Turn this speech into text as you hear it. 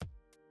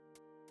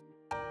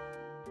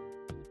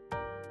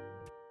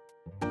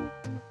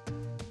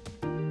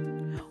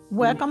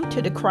Welcome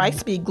to the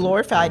Christ Be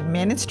Glorified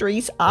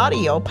Ministries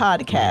audio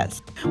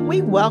podcast.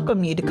 We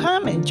welcome you to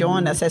come and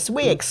join us as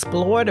we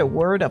explore the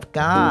Word of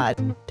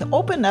God to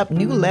open up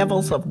new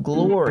levels of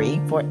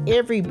glory for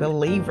every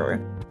believer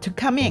to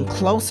come in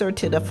closer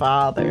to the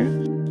Father.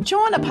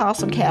 Join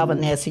Apostle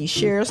Calvin as he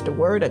shares the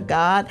Word of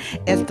God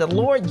as the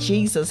Lord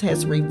Jesus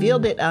has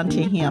revealed it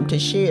unto him to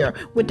share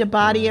with the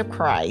body of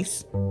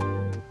Christ.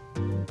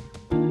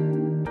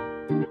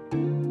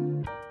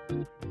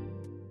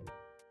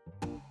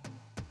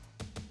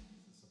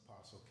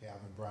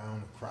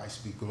 Brown of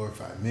Christ Be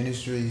Glorified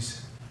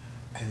Ministries,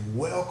 and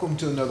welcome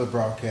to another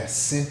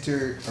broadcast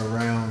centered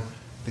around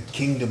the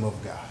kingdom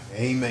of God.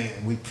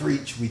 Amen. We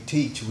preach, we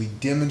teach, we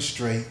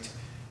demonstrate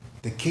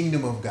the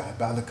kingdom of God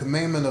by the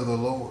commandment of the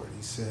Lord.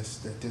 He says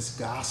that this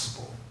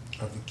gospel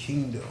of the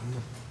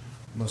kingdom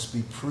must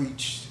be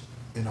preached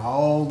in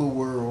all the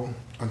world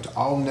unto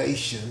all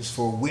nations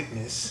for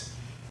witness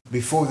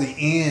before the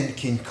end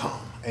can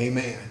come.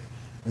 Amen.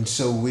 And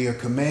so we are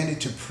commanded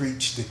to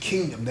preach the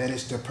kingdom. That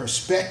is the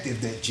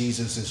perspective that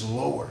Jesus is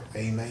Lord.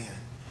 Amen.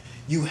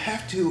 You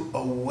have to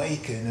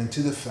awaken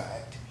unto the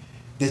fact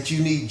that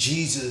you need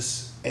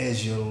Jesus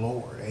as your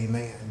Lord.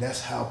 Amen.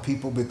 That's how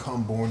people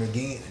become born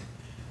again.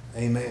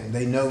 Amen.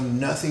 They know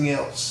nothing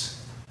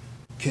else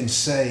can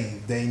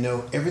save. They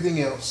know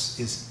everything else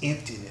is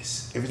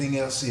emptiness. Everything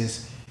else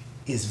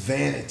is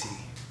vanity.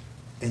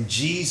 And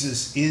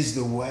Jesus is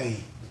the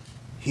way.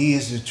 He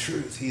is the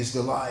truth. He is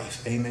the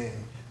life.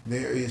 Amen.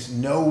 There is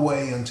no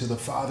way unto the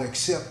Father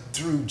except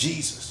through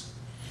Jesus.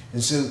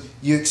 And so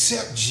you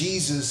accept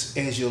Jesus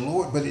as your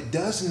Lord, but it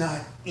does not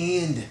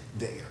end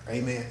there.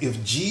 Amen.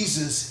 If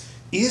Jesus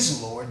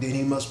is Lord, then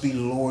he must be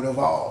Lord of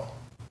all.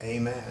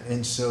 Amen.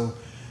 And so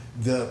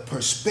the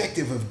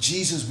perspective of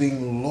Jesus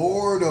being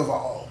Lord of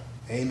all,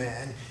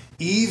 amen,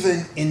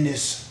 even in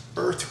this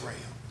earth realm,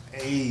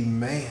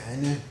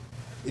 amen,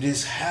 it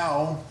is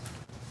how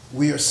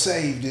we are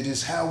saved. It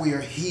is how we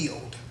are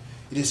healed.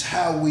 It is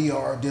how we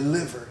are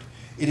delivered.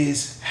 It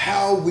is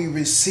how we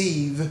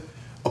receive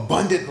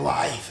abundant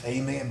life,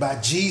 amen,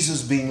 by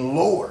Jesus being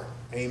Lord,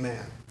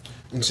 amen.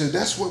 And so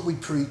that's what we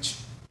preach.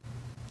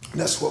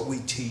 That's what we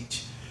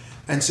teach.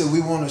 And so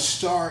we want to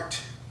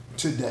start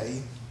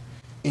today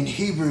in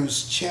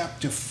Hebrews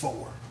chapter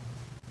 4.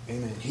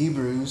 Amen.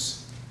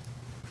 Hebrews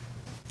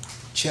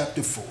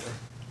chapter 4.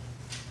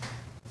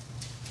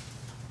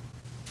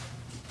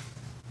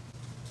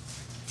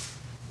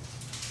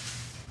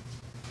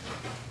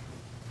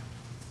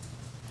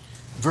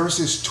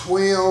 Verses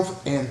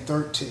 12 and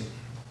 13.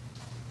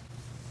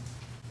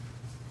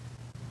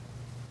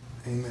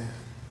 Amen.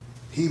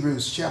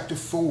 Hebrews chapter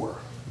 4,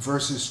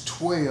 verses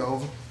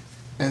 12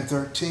 and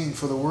 13.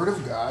 For the word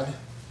of God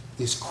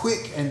is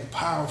quick and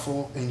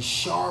powerful and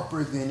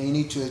sharper than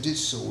any two-edged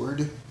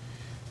sword,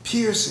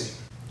 piercing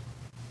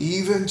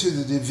even to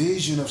the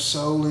division of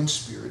soul and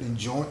spirit and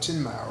joints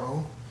and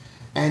marrow,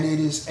 and it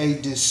is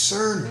a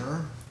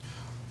discerner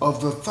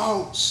of the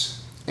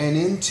thoughts and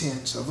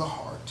intents of the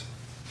heart.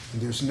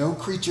 And there's no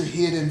creature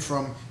hidden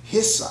from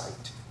his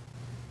sight,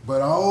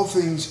 but all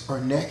things are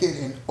naked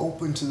and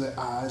open to the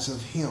eyes of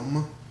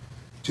him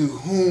to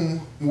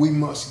whom we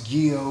must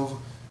give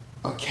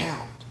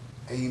account.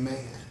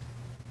 Amen.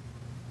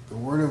 The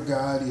word of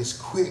God is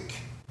quick.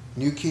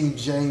 New King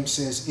James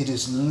says it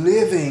is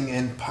living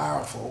and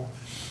powerful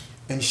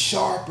and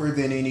sharper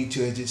than any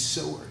two-edged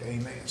sword.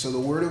 Amen. So the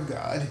word of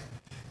God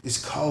is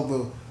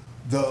called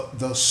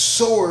the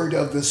sword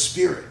of the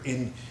Spirit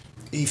in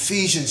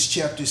Ephesians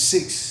chapter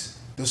 6,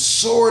 the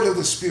sword of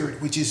the Spirit,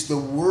 which is the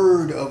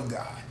word of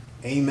God.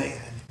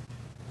 Amen.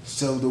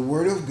 So the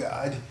word of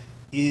God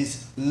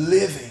is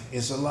living,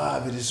 is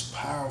alive, it is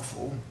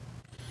powerful,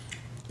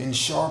 and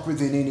sharper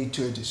than any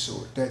two-edged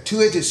sword. That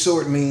two-edged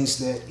sword means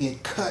that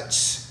it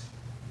cuts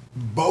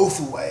both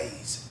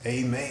ways.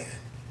 Amen.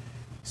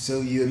 So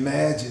you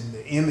imagine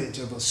the image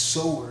of a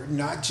sword,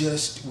 not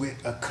just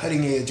with a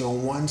cutting edge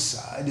on one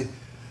side,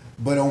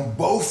 but on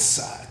both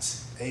sides.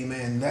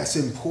 Amen. That's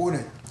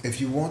important. If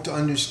you want to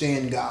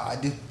understand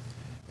God,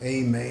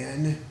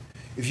 amen.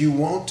 If you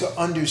want to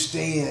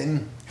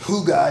understand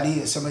who God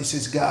is, somebody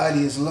says God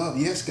is love.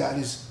 Yes, God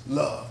is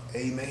love.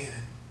 Amen.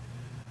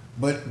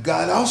 But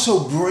God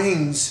also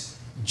brings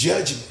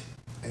judgment.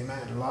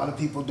 Amen. A lot of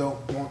people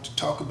don't want to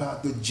talk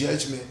about the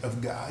judgment of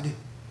God.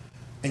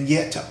 And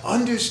yet to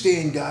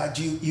understand God,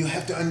 you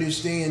have to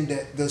understand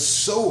that the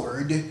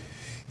sword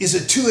is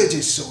a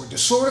two-edged sword. The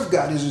sword of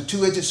God is a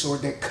two-edged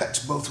sword that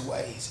cuts both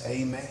ways.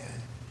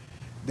 Amen.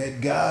 That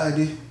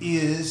God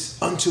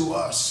is unto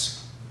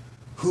us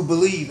who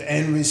believe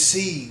and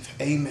receive.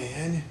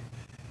 Amen.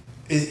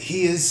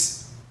 He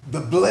is the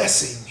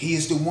blessing. He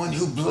is the one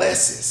who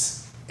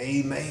blesses.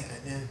 Amen.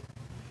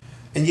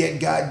 And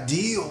yet God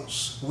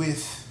deals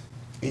with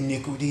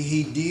iniquity.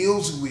 He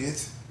deals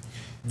with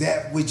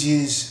that which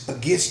is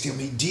against him.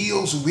 He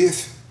deals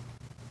with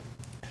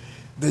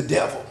the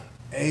devil.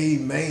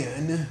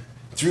 Amen.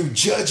 Through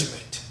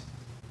judgment.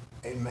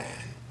 Amen.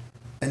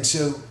 And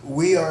so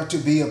we are to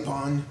be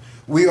on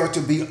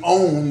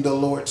the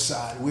Lord's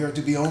side. We are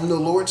to be on the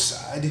Lord's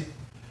side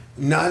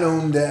not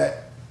on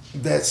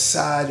that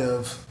side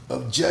of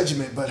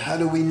judgment, but how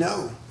do we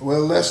know?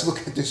 Well, let's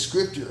look at the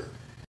scripture.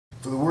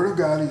 For the word of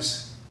God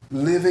is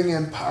living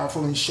and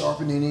powerful and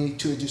sharper than any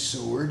two-edged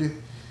sword,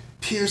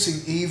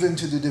 piercing even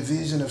to the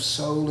division of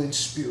soul and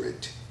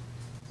spirit,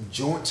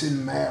 joints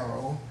and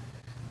marrow,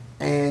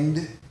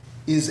 and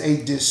is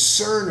a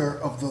discerner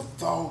of the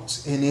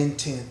thoughts and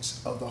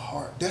intents of the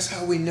heart. That's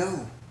how we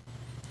know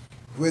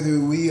whether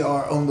we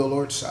are on the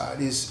Lord's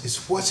side,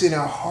 is what's in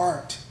our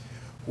heart.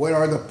 What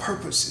are the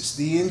purposes,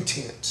 the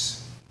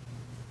intents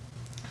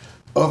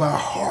of our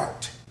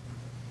heart?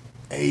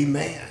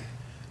 Amen.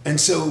 And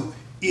so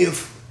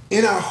if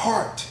in our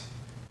heart,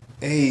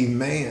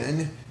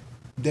 amen,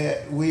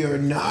 that we are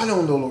not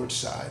on the Lord's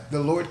side,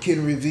 the Lord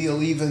can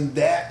reveal even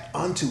that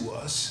unto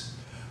us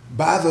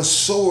by the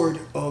sword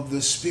of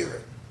the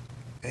Spirit.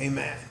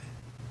 Amen.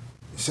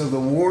 So the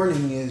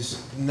warning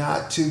is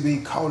not to be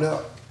caught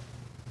up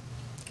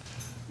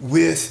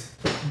with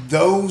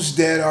those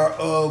that are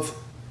of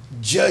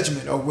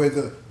judgment, or where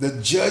the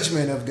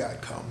judgment of God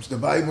comes. The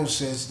Bible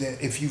says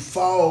that if you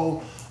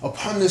fall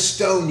upon the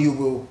stone, you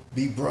will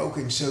be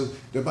broken. So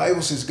the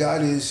Bible says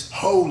God is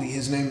holy.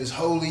 His name is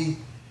holy.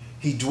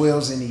 He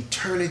dwells in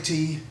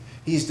eternity.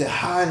 He's the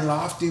high and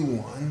lofty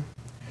one.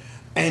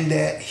 And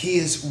that he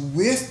is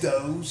with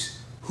those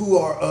who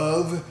are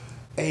of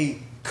a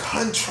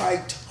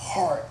contrite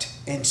heart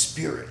and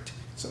spirit.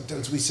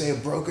 Sometimes we say a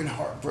broken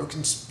heart,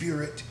 broken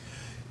spirit.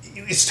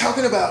 It's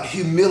talking about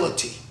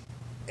humility.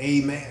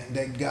 Amen.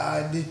 That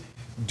God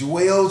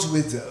dwells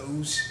with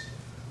those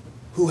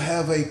who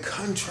have a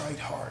contrite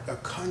heart, a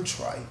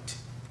contrite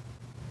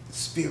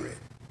spirit.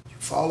 You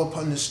fall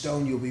upon the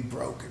stone, you'll be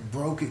broken.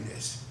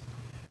 Brokenness.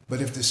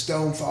 But if the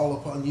stone fall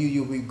upon you,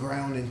 you'll be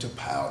ground into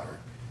powder.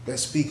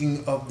 That's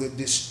speaking of the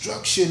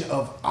destruction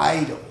of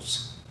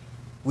idols,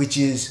 which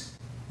is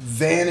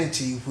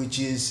vanity, which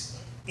is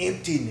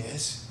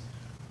emptiness,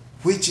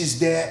 which is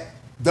that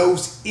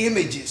those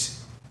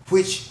images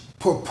which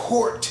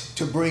purport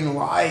to bring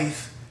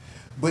life,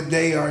 but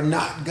they are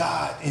not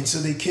God, and so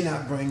they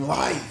cannot bring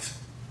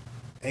life.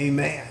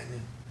 Amen.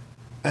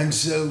 And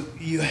so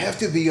you have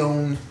to be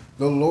on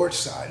the Lord's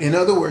side. In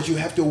other words, you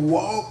have to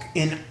walk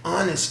in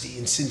honesty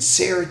and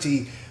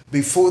sincerity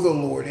before the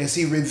Lord as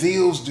he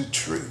reveals the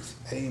truth.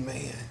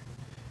 Amen.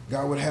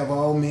 God would have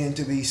all men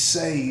to be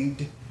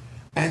saved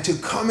and to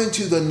come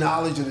into the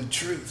knowledge of the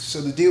truth.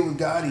 So the deal with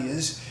God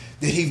is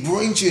that he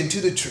brings you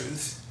into the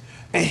truth,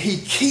 and he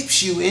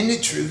keeps you in the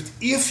truth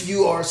if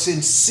you are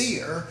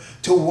sincere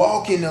to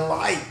walk in the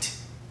light.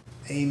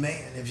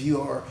 Amen. If you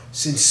are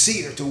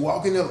sincere to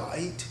walk in the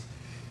light,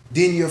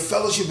 then your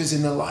fellowship is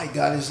in the light.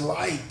 God is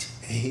light.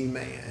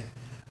 Amen.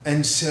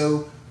 And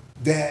so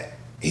that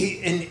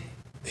he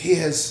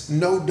has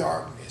no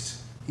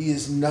darkness. He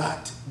is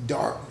not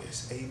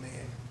darkness. Amen.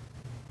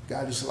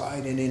 God is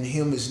light, and in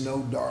him is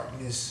no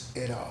darkness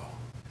at all.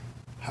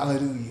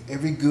 Hallelujah.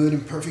 Every good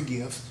and perfect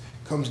gift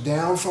comes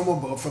down from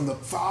above, from the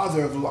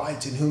Father of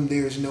lights, in whom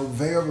there is no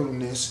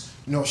variableness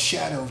nor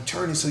shadow of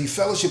turning. So you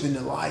fellowship in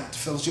the light,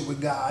 fellowship with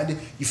God.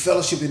 You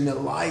fellowship in the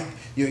light.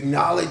 You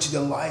acknowledge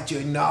the light. You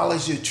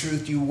acknowledge the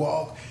truth. You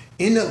walk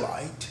in the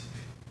light.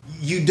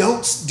 You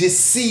don't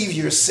deceive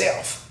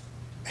yourself.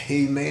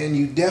 Amen.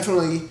 You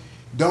definitely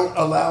don't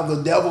allow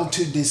the devil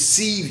to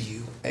deceive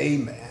you.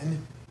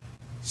 Amen.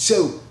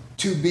 So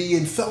to be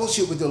in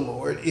fellowship with the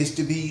Lord is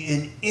to be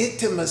in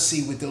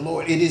intimacy with the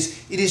Lord. It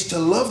is to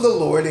love the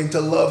Lord and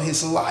to love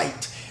his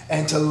light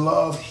and to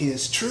love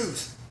his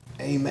truth.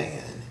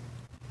 Amen.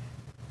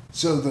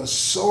 So the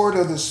sword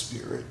of the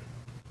Spirit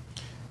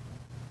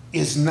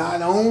is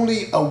not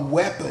only a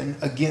weapon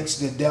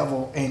against the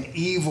devil and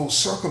evil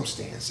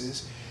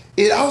circumstances,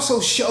 it also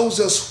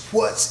shows us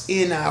what's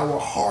in our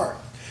heart.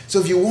 So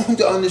if you want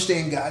to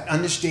understand God,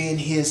 understand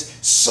his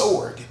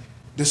sword.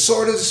 The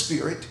sword of the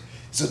Spirit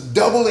is a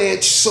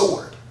double-edged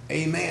sword.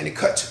 Amen. It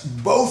cuts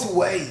both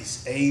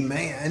ways.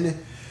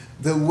 Amen.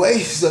 The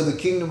ways of the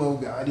kingdom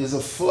of God is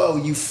a flow.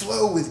 You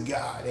flow with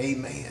God.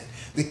 Amen.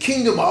 The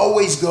kingdom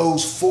always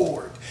goes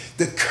forward.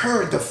 The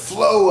current, the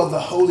flow of the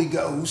Holy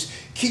Ghost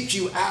keeps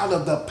you out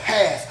of the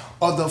path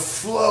or the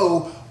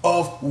flow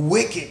of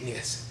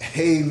wickedness.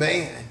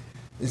 Amen.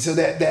 And so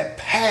that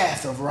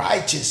path of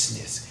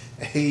righteousness.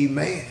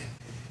 Amen.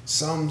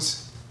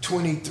 Psalms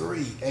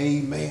 23.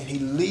 Amen. He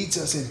leads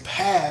us in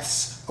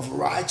paths of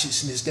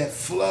righteousness that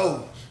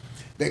flow,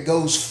 that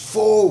goes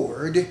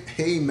forward.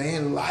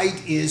 Amen.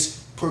 Light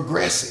is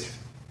progressive.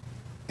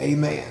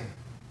 Amen.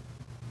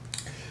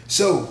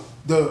 So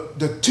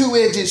the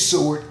two-edged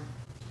sword,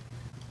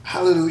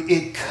 hallelujah,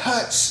 it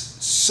cuts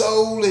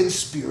soul and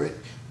spirit,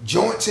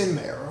 joints and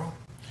marrow,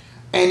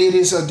 and it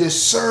is a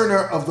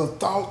discerner of the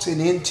thoughts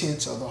and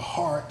intents of the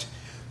heart,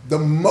 the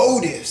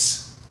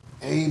motives.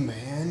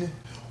 Amen.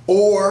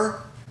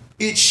 Or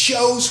it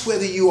shows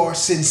whether you are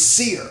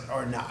sincere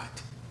or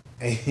not.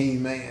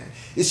 Amen.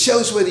 It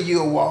shows whether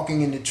you are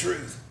walking in the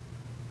truth.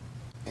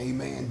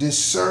 Amen.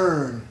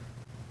 Discern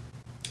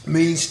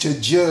means to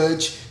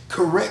judge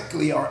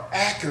correctly or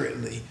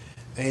accurately.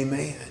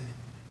 Amen.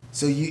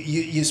 So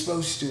you're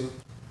supposed to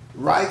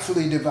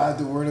rightfully divide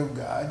the word of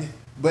God,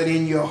 but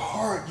in your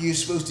heart, you're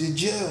supposed to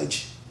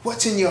judge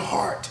what's in your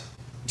heart.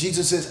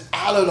 Jesus says,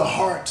 out of the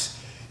heart.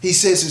 He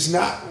says it's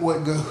not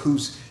what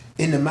goes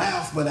in the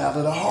mouth, but out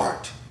of the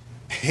heart.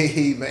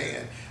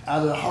 Amen.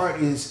 Out of the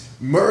heart is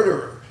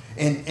murder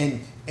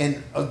and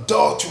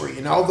adultery,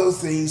 and all those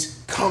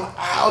things come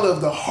out of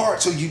the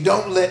heart. So you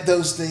don't let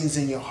those things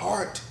in your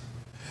heart.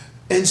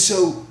 And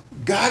so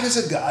God is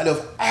a God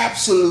of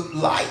absolute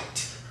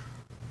light.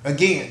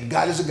 Again,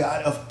 God is a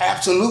God of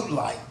absolute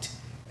light.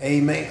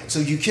 Amen. So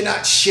you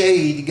cannot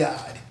shade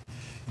God.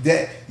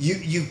 That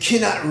you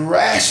cannot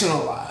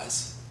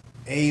rationalize,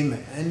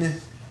 amen,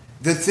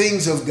 the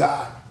things of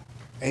God.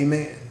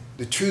 Amen.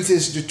 The truth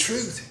is the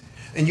truth.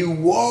 And you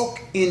walk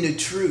in the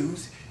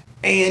truth,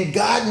 and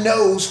God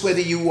knows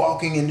whether you're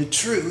walking in the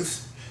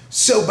truth.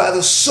 So by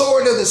the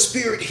sword of the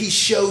Spirit, he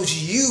shows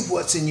you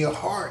what's in your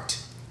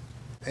heart.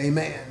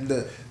 Amen.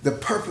 The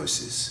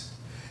purposes,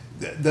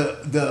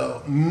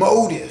 the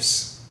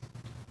motives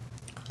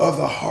of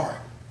the heart.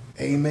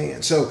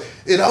 Amen. So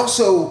it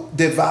also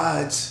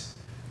divides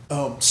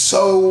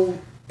soul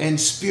and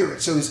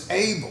spirit. So it's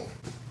able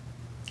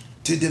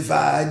to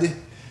divide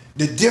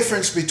the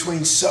difference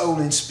between soul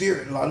and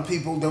spirit. A lot of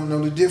people don't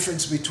know the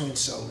difference between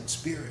soul and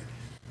spirit.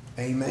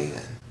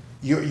 Amen.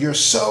 Your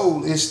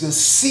soul is the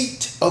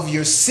seat of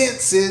your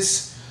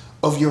senses,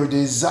 of your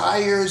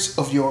desires,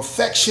 of your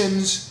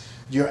affections,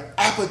 your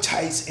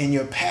appetites, and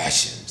your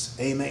passions.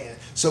 Amen.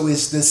 So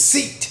it's the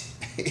seat.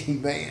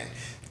 Amen.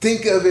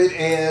 Think of it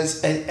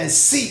as a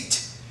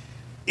seat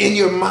in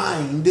your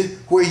mind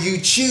where you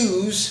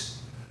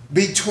choose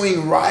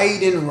between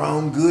right and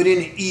wrong, good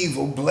and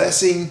evil,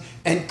 blessing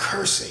and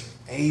cursing.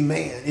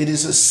 Amen. It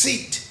is a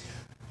seat,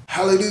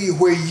 hallelujah,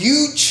 where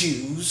you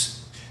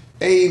choose,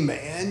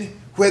 amen,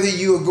 whether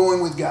you are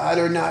going with God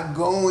or not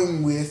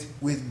going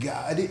with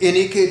God. And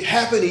it could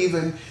happen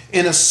even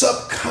in a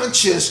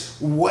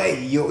subconscious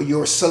way.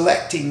 Your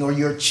selecting or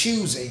your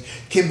choosing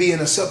can be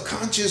in a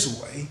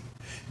subconscious way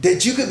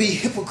that you could be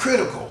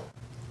hypocritical.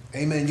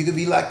 Amen. You could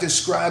be like the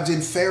scribes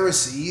and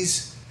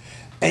Pharisees,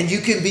 and you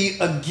can be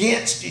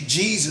against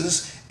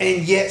Jesus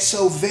and yet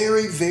so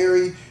very,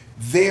 very,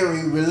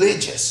 very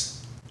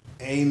religious.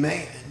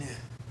 Amen.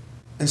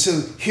 And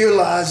so here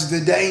lies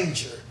the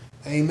danger.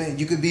 Amen.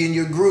 You could be in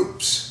your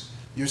groups,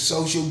 your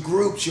social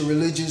groups, your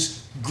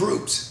religious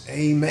groups.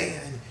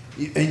 Amen.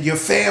 And your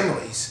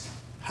families.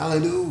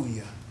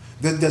 Hallelujah.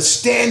 The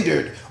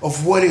standard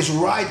of what is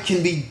right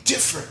can be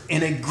different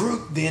in a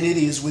group than it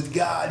is with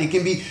God. It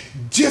can be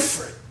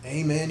different.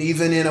 Amen.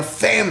 Even in a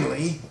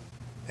family.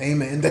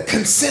 Amen. The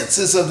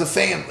consensus of the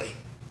family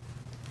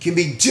can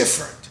be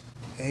different.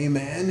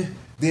 Amen.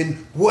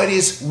 Than what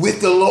is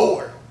with the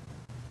Lord.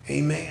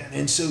 Amen.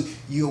 And so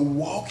you're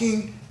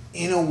walking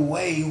in a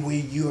way where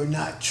you're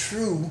not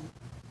true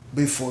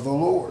before the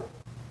Lord.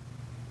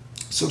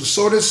 So the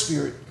sword of the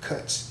Spirit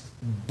cuts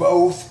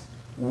both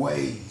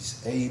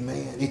ways.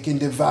 Amen. It can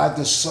divide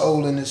the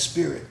soul and the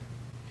spirit.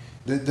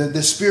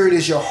 The spirit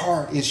is your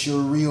heart. It's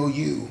your real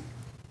you.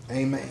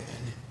 Amen.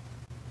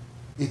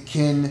 It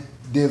can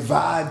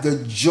divide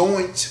the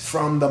joints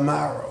from the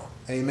marrow.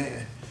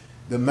 Amen.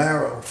 The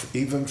marrow,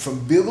 even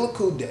from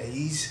biblical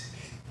days,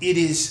 it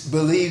is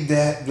believed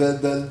that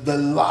the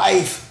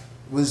life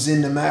was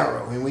in the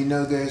marrow. And we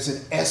know there's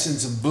an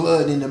essence of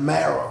blood in the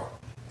marrow.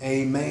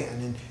 Amen.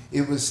 And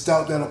it was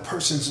thought that a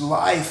person's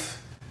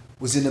life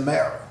was in the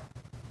marrow.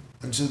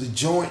 And so the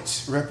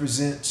joints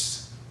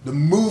represents the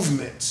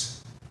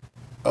movements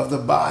of the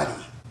body.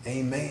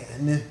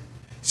 Amen.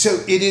 So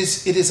it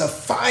is a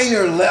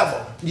finer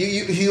level.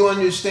 You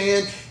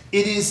understand?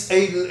 It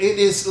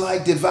is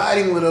like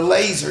dividing with a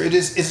laser. It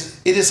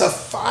is a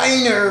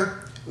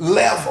finer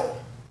level.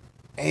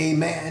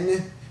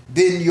 Amen.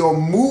 Than your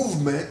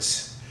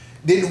movements,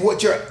 than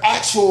what your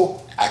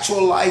actual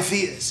life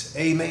is.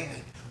 Amen.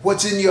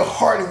 What's in your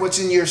heart and what's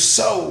in your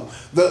soul.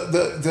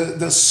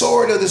 The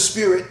sword of the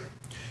Spirit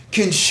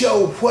can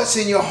show what's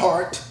in your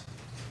heart,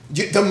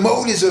 the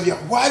motives of your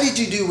heart. Why did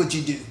you do what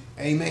you do?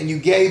 Amen. You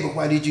gave, but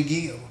why did you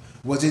give?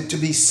 Was it to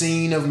be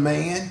seen of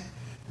man?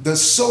 The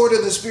sword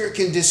of the Spirit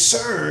can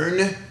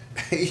discern,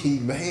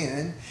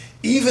 amen,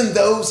 even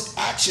those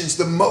actions,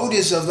 the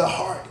motives of the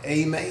heart.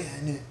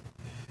 Amen.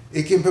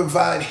 It can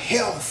provide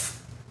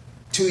health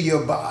to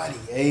your body.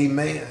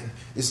 Amen.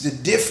 It's the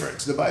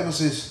difference. The Bible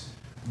says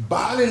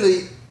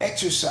bodily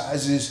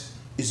exercise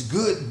is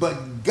good,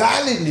 but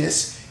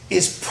godliness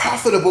is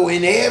profitable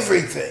in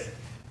everything.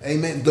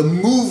 Amen. The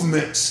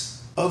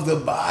movements of the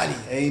body.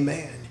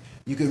 Amen.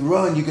 You can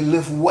run, you can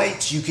lift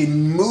weights, you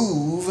can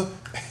move.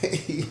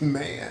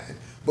 Amen.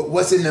 But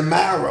what's in the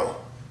marrow?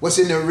 What's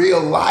in the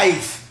real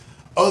life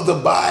of the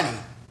body?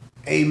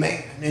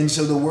 Amen. And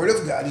so the word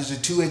of God is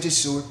a two-edged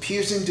sword,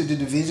 piercing to the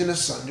division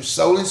asunder,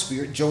 soul and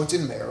spirit, joints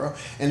and marrow.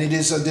 And it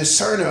is a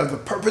discerner of the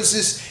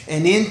purposes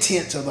and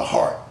intents of the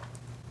heart.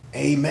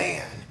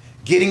 Amen.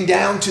 Getting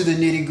down to the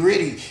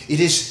nitty-gritty. It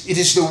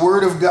is the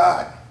word of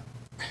God.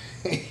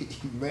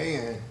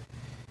 Amen.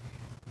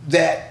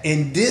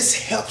 And this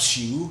helps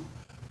you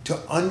to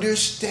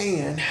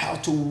understand how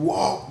to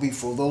walk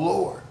before the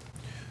Lord.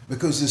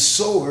 Because the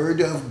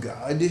sword of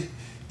God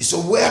is a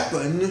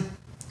weapon,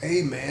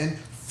 amen,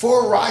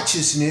 for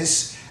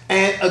righteousness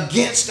and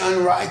against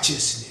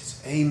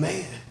unrighteousness.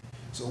 Amen.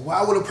 So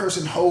why would a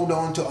person hold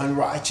on to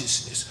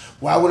unrighteousness?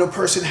 Why would a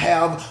person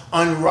have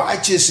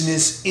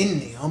unrighteousness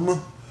in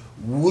them?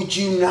 Would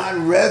you not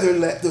rather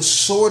let the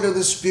sword of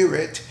the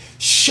Spirit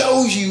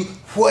show you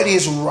what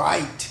is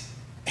right?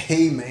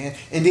 Amen.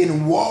 And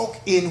then walk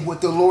in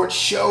what the Lord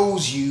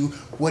shows you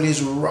what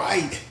is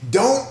right.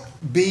 Don't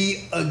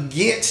be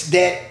against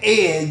that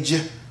edge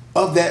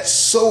of that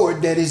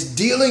sword that is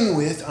dealing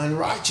with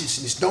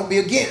unrighteousness. Don't be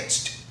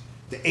against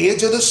the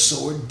edge of the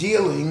sword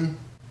dealing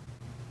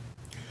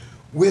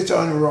with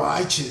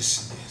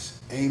unrighteousness.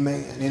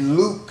 Amen. In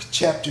Luke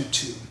chapter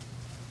 2,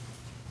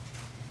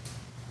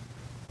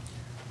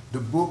 the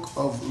book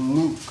of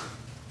Luke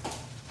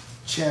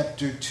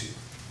chapter 2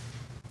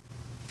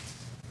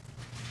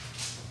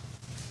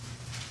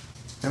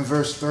 and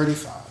verse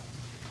 35.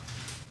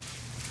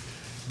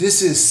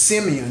 This is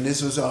Simeon.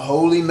 This was a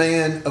holy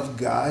man of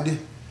God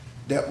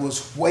that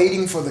was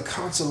waiting for the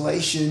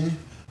consolation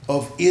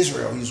of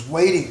Israel. He's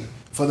waiting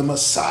for the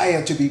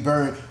Messiah to be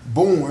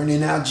born, and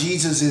now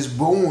Jesus is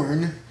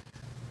born.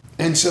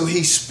 And so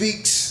he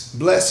speaks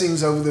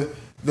blessings over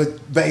the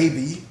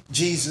baby,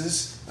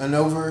 Jesus, and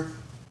over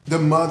the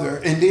mother.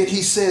 And then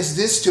he says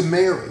this to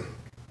Mary.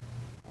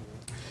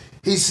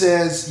 He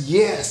says,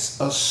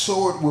 yes, a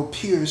sword will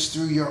pierce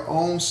through your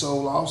own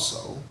soul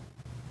also,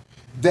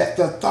 that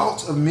the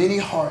thoughts of many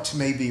hearts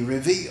may be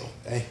revealed.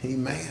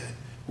 Amen.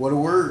 What a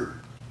word.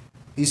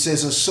 He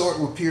says a sword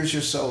will pierce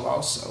your soul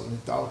also, and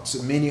the thoughts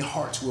of many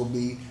hearts will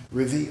be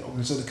revealed.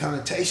 And so the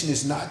connotation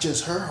is not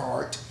just her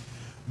heart,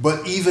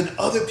 but even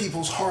other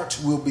people's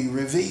hearts will be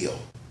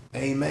revealed.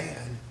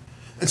 Amen.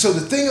 And so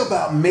the thing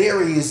about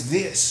Mary is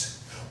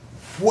this: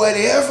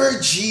 whatever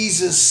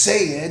Jesus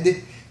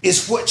said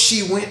is what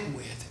she went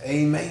with.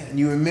 Amen.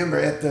 You remember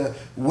at the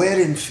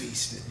wedding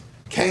feast in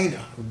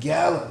Cana of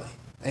Galilee.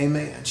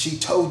 Amen. She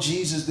told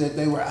Jesus that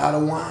they were out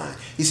of wine.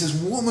 He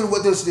says, woman,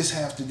 what does this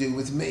have to do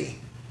with me?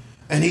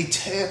 And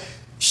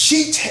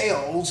she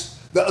tells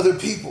the other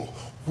people,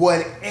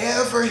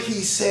 whatever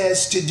he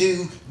says to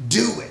do,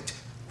 do it.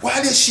 Why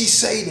does she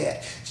say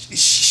that?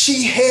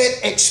 She had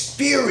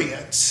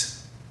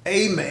experience,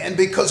 amen,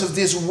 because of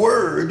this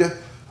word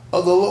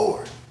of the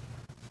Lord.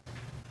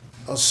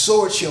 A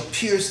sword shall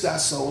pierce thy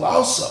soul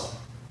also.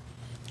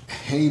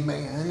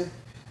 Amen.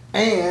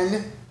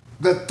 And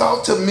the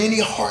thoughts of many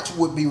hearts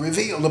would be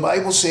revealed. The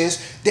Bible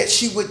says that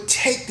she would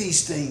take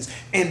these things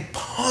and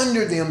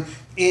ponder them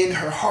in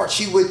her heart.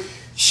 She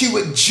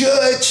would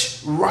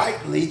judge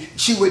rightly.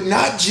 She would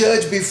not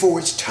judge before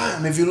it's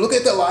time. If you look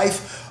at the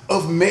life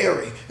of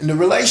Mary and the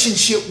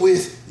relationship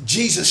with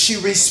Jesus, she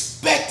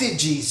respected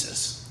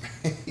Jesus.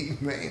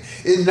 Amen.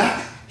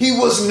 He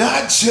was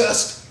not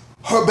just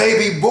her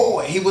baby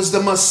boy. He was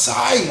the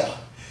Messiah.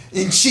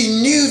 And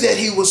she knew that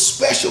he was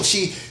special.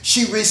 She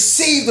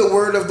received the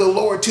word of the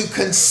Lord to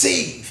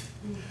conceive.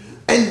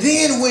 And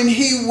then when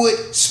he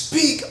would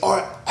speak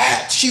or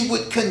act, she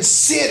would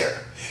consider.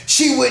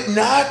 She would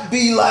not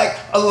be like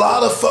a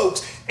lot of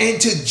folks and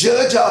to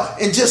judge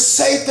out and just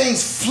say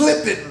things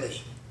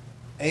flippantly.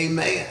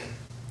 Amen.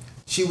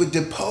 She would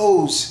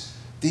depose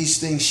these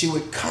things. She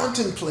would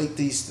contemplate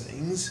these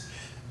things.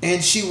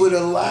 And she would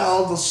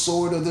allow the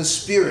sword of the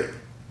Spirit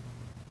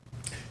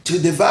to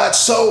divide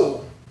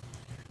soul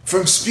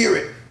from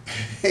spirit.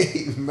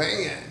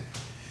 Amen.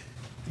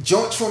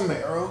 Joints from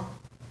marrow,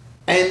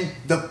 and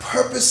the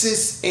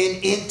purposes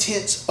and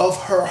intents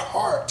of her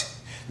heart.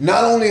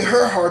 Not only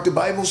her heart, the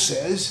Bible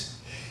says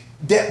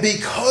that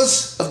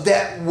because of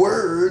that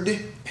word,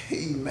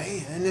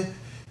 amen,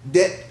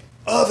 that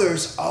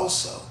others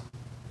also,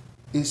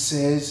 it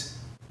says,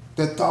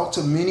 the thoughts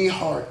of many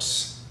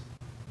hearts,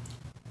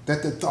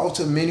 that the thoughts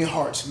of many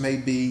hearts may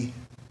be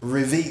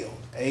revealed.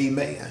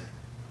 Amen.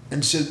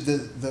 And so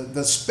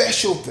the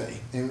special thing,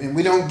 and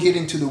we don't get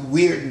into the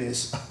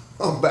weirdness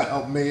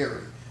about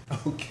Mary,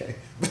 okay?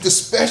 But the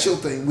special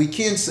thing, we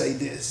can say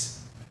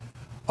this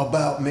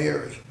about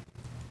Mary,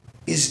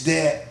 is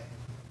that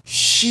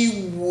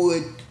she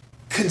would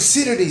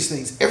consider these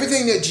things.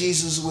 Everything that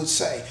Jesus would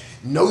say.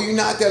 Know you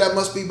not that I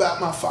must be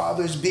about my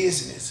Father's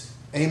business.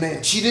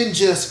 Amen. She didn't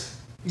just,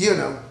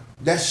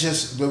 that's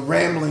just the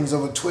ramblings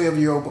of a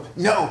 12-year-old boy.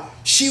 No,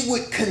 she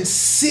would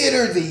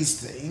consider these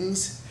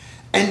things,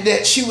 and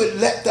that she would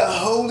let the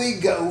Holy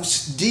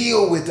Ghost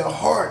deal with the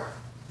heart.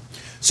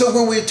 So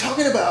when we're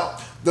talking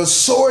about the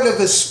sword of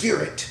the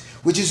Spirit,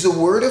 which is the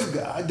word of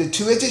God, the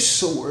two-edged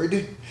sword,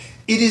 it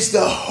is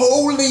the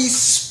Holy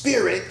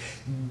Spirit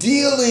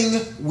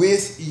dealing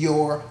with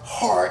your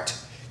heart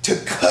to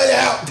cut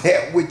out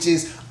that which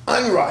is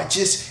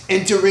unrighteous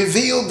and to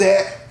reveal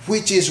that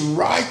which is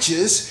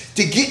righteous,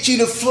 to get you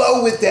to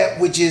flow with that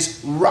which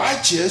is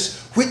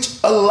righteous, which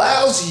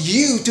allows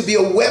you to be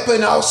a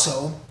weapon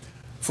also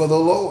for the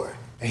Lord.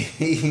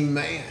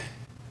 Amen.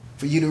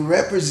 For you to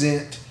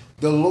represent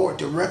the Lord,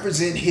 to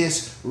represent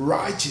his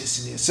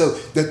righteousness. So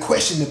the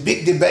question, the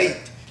big debate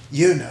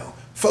You know,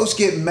 folks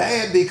get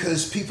mad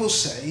because people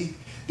say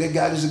that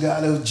God is a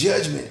God of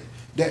judgment,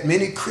 that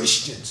many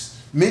Christians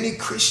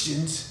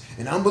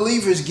and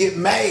unbelievers get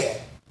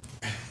mad.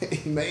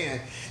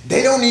 Amen.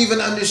 They don't even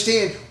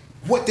understand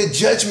what the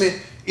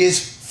judgment is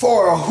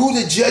for or who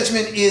the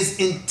judgment is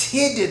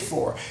intended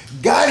for.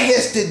 God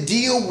has to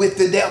deal with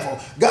the devil.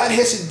 God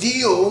has to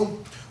deal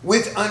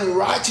with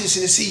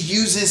unrighteousness. He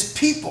uses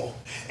people.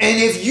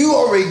 And if you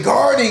are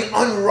regarding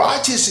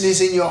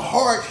unrighteousness in your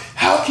heart,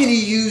 how can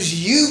he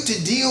use you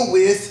to deal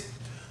with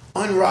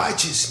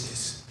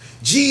unrighteousness?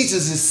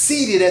 Jesus is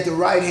seated at the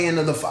right hand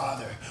of the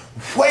Father,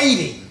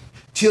 waiting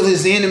till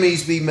his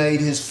enemies be made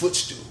his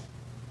footstool.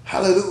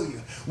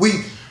 Hallelujah.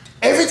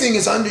 Everything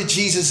is under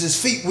Jesus'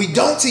 feet. We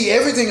don't see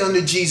everything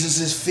under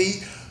Jesus'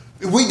 feet.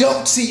 We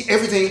don't see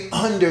everything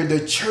under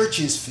the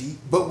church's feet,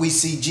 but we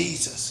see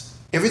Jesus.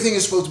 Everything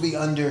is supposed to be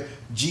under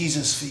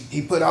Jesus' feet.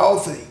 He put all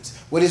things.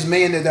 What is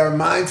man that thou art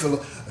mindful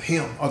of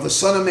him, or the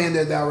son of man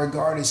that thou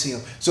regardest him?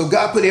 So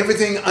God put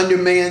everything under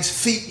man's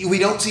feet. We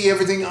don't see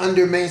everything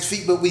under man's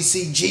feet, but we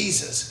see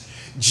Jesus.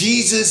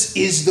 Jesus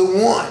is the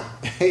one,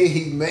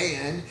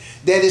 amen,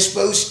 that is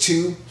supposed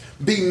to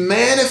be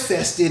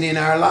manifested in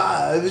our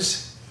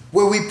lives,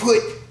 where we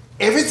put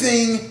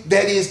everything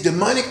that is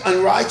demonic,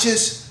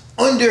 unrighteous,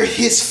 under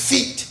his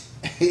feet.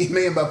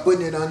 Amen. By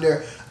putting it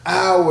under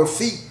our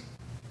feet.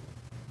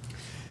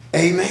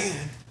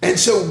 Amen. And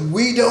so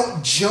we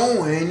don't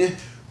join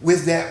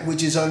with that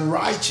which is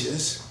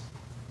unrighteous.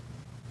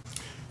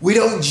 We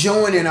don't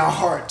join in our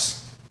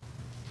hearts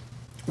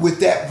with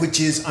that which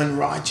is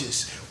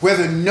unrighteous,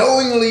 whether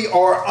knowingly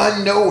or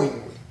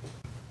unknowingly.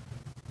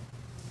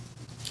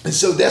 And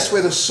so that's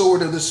where the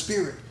sword of the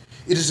Spirit.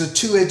 It is a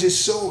two-edged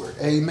sword.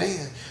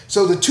 Amen.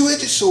 So the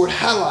two-edged sword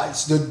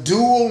highlights the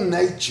dual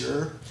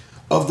nature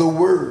of the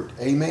word.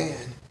 Amen.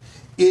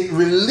 It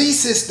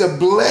releases the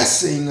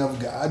blessing of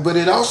God, but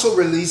it also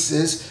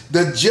releases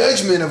the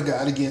judgment of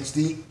God against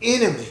the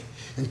enemy.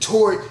 And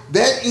toward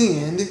that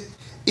end,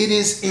 it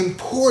is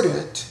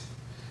important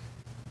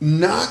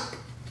not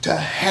to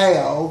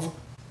have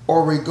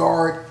or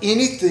regard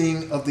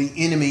anything of the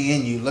enemy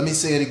in you. Let me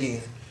say it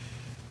again.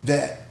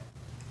 That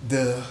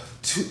the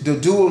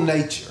dual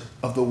nature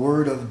of the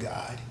word of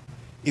God,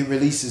 it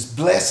releases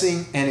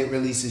blessing and it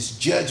releases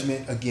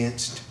judgment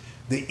against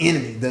the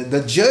enemy.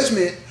 The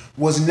judgment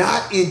was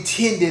not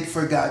intended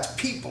for God's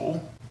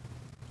people.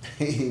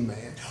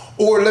 Amen.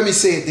 Or let me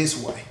say it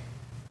this way,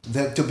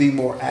 to be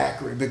more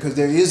accurate, because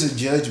there is a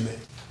judgment.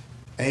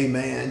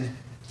 Amen.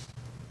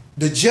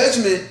 The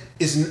judgment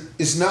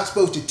is not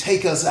supposed to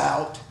take us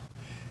out,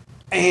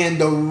 and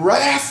the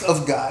wrath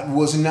of God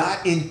was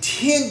not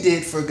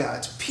intended for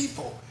God's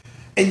people.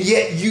 And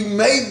yet you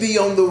may be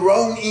on the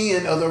wrong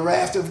end of the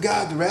wrath of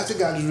God. The wrath of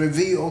God is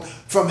revealed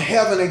from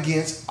heaven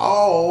against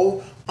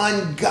all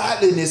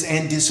ungodliness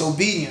and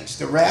disobedience.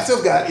 The wrath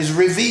of God is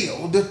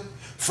revealed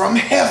from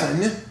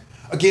heaven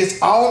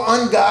against all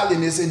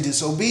ungodliness and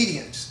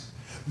disobedience.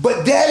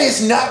 But that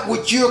is not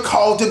what you're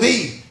called to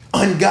be,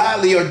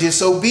 ungodly or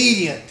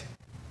disobedient.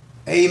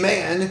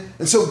 Amen.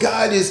 And so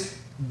God is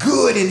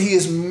good and he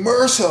is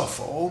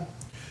merciful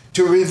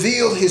to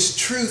reveal his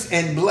truth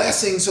and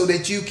blessing so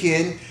that you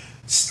can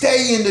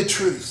stay in the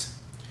truth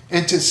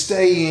and to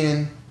stay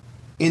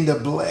in the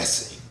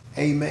blessing.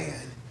 Amen.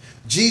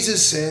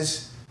 Jesus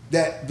says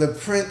that the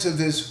prince of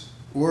this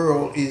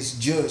world is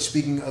judged,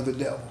 speaking of the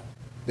devil,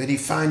 that he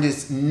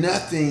findeth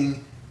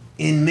nothing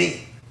in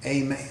me.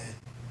 Amen.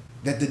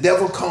 That the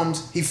devil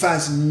comes, he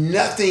finds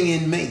nothing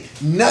in me.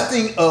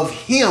 Nothing of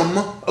him,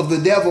 of the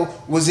devil,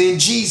 was in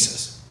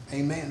Jesus.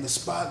 Amen. The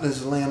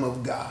spotless Lamb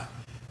of God.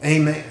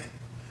 Amen.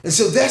 And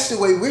so that's the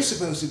way we're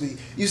supposed to be.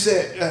 You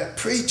said,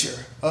 preacher,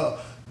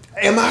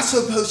 am I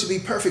supposed to be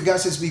perfect? God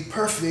says, be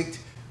perfect,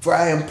 for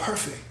I am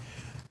perfect.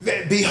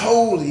 Be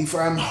holy,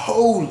 for I'm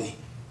holy.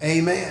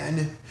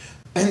 Amen.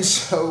 And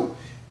so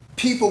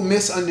people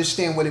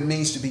misunderstand what it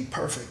means to be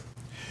perfect.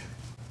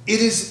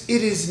 It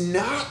is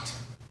not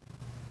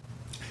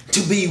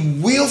to be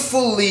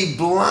willfully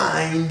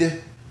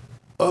blind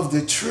of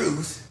the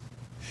truth.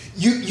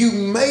 You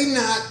may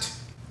not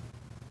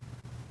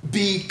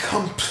be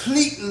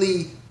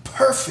completely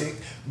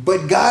perfect,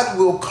 but God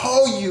will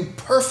call you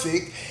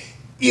perfect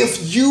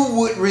if you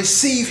would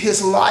receive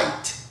his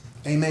light.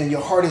 Amen.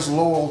 Your heart is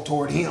loyal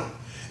toward him.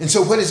 And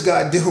so what is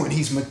God doing?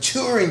 He's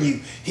maturing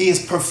you. He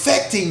is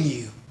perfecting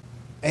you.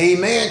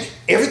 Amen.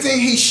 Everything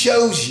he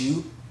shows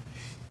you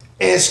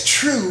as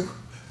true,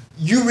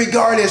 you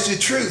regard as the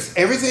truth.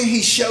 Everything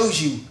he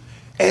shows you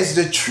as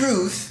the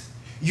truth,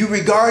 you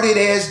regard it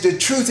as the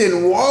truth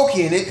and walk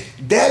in it.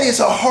 That is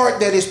a heart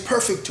that is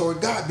perfect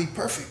toward God. Be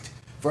perfect,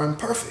 for I'm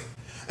perfect.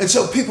 And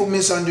so people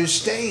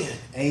misunderstand.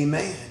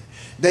 Amen.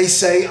 They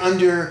say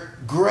under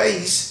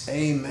grace,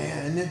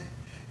 amen,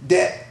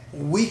 that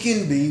we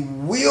can be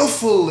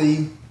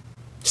willfully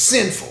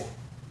sinful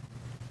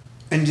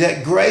and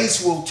that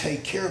grace will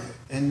take care of it.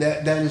 And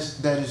that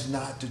is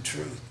not the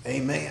truth.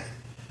 Amen.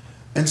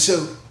 And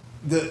so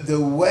the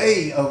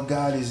way of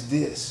God is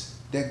this,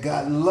 that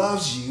God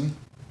loves you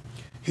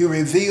He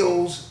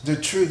reveals the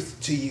truth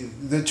to you.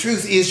 The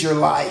truth is your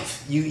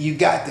life. You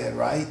got that,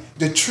 right?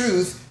 The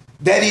truth,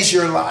 that is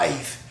your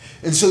life.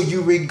 And so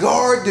you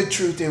regard the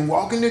truth and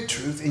walk in the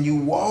truth, and you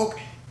walk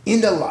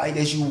in the light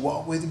as you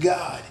walk with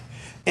God.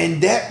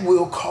 And that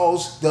will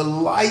cause the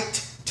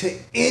light to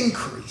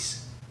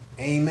increase.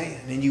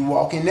 Amen. And you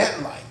walk in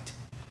that light.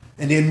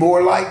 And then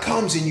more light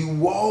comes and you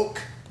walk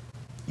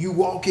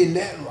in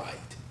that light.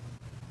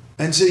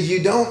 And so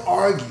you don't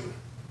argue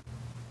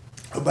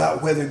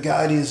about whether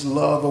God is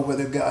love or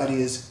whether God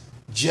is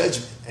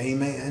judgment.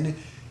 Amen.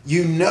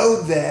 You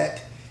know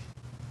that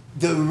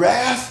the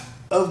wrath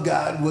of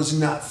God was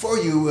not for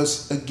you, it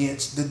was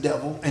against the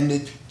devil and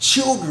the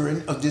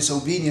children of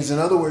disobedience. In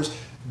other words,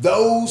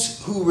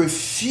 those who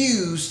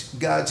refused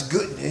God's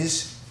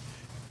goodness,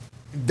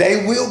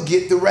 they will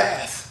get the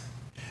wrath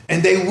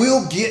and they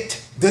will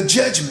get the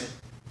judgment.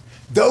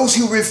 Those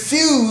who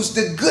refuse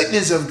the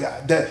goodness of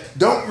God, that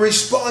don't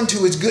respond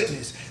to his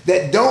goodness,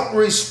 that don't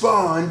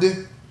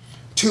respond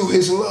to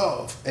his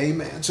love.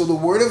 Amen. So the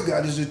word of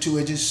God is a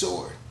two-edged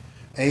sword.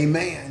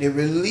 Amen. It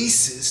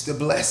releases the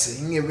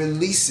blessing. It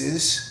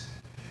releases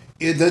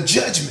the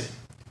judgment.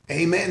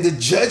 Amen. The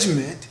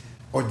judgment,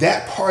 or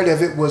that part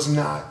of it, was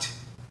not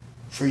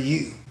for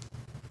you.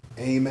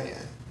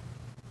 Amen.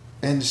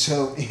 And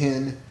so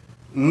in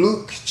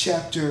Luke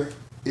chapter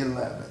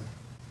 11,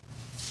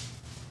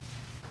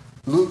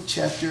 Luke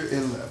chapter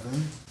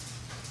 11,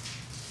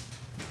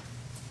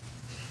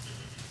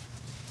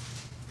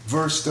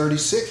 verse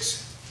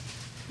 36.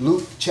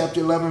 Luke chapter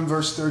 11,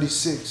 verse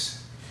 36.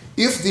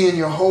 If then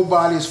your whole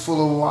body is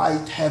full of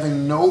light,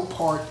 having no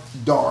part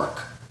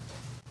dark,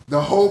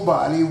 the whole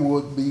body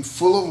would be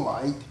full of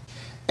light,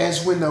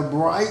 as when the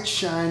bright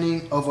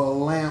shining of a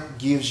lamp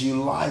gives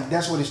you light.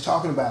 That's what it's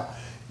talking about.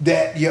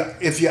 That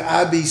if your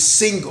eye be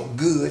single,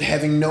 good,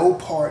 having no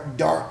part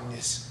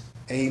darkness.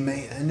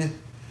 Amen.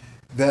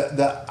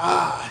 The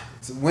eye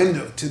is a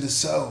window to the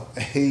soul.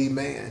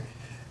 Amen.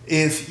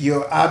 If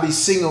your eye be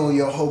single,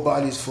 your whole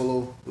body is full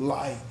of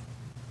light.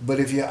 But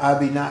if your eye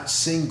be not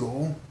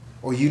single,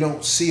 or you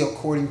don't see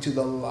according to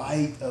the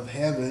light of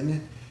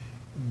heaven,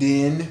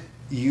 then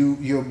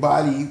your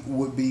body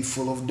would be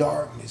full of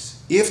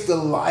darkness. If the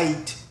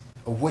light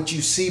of what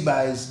you see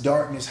by is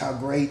darkness, how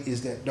great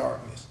is that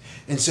darkness?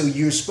 And so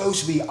you're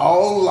supposed to be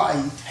all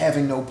light,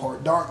 having no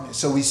part darkness.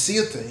 So we see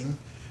a thing,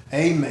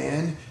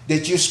 amen,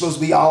 that you're supposed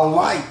to be all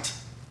light.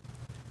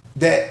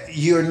 That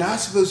you're not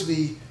supposed to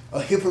be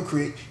a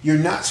hypocrite. You're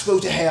not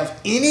supposed to have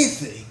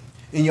anything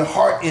in your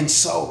heart and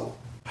soul,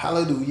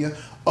 hallelujah,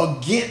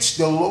 against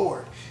the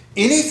Lord.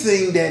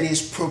 Anything that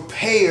is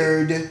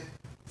prepared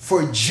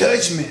for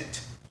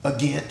judgment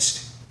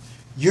against,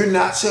 you're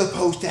not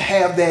supposed to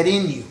have that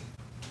in you.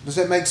 Does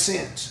that make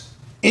sense?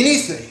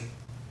 Anything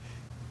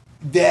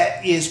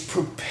that is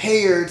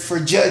prepared for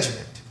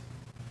judgment,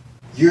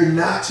 you're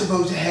not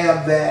supposed to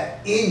have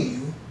that in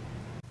you.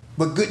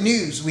 But good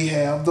news, we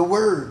have the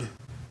word,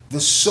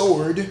 the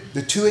sword,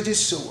 the two-edged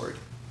sword.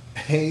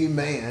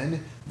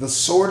 Amen. The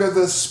sword of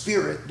the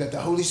Spirit that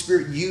the Holy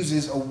Spirit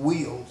uses or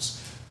wields.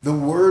 The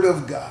word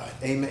of God.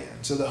 Amen.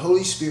 So the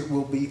Holy Spirit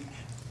will be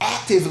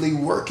actively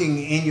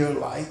working in your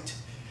light,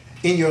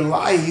 in your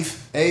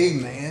life.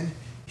 Amen.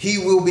 He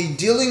will be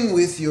dealing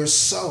with your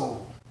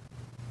soul.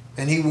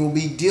 And he will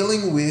be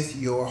dealing with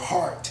your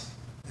heart.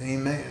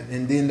 Amen.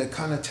 And then the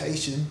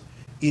connotation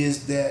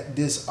is that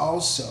this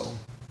also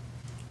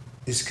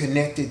is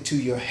connected to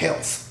your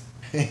health.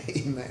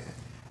 Amen.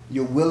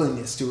 Your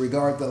willingness to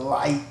regard the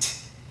light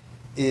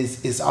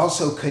is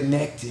also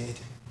connected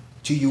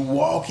to you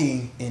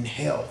walking in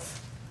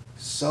health.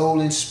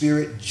 Soul and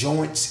spirit,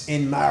 joints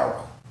and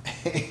marrow.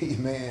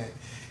 Amen.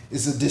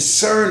 Is a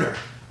discerner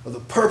of the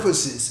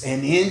purposes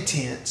and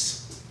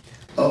intents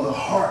of the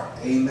heart.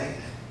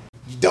 Amen.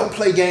 Don't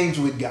play games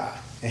with God.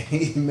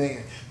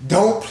 Amen.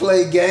 Don't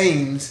play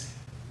games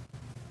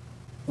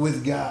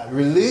with God.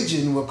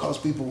 Religion will cause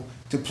people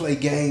to play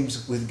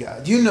games with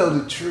God. You know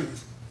the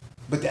truth,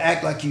 but to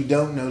act like you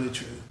don't know the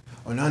truth,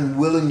 or an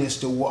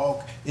unwillingness to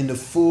walk in the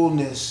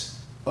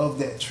fullness of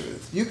that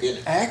truth. You can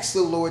ask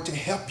the Lord to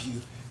help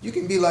you. You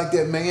can be like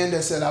that man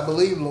that said, I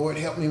believe, Lord,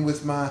 help me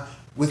with my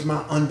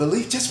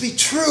unbelief. Just be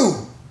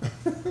true.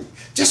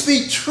 Just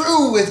be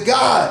true with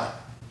God,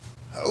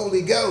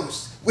 Holy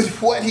Ghost,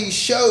 with what he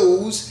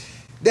shows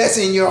that's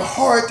in your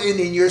heart and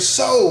in your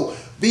soul.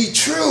 Be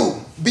true.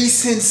 Be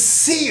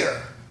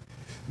sincere.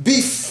 Be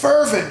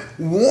fervent.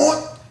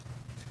 Want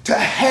to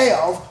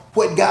have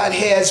what God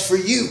has for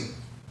you.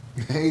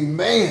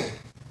 Amen.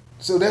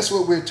 So that's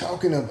what we're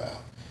talking about.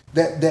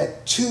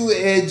 That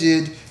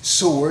two-edged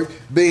sword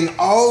being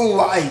all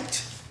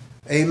light.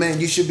 Amen.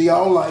 You should be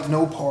all light,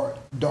 no part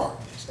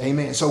darkness.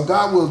 Amen. So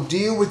God will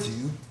deal with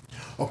you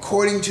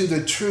according to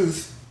the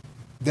truth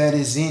that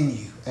is in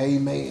you.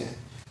 Amen.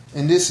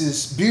 And this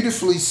is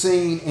beautifully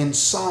seen in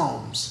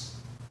Psalms.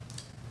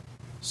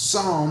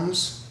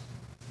 Psalms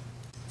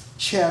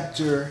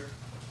chapter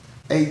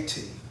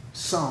 18.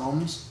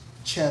 Psalms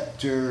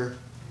chapter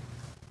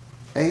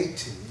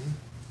 18,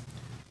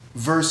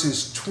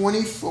 verses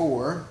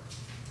 24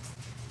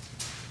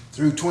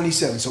 through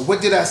 27. So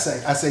what did I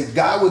say? I say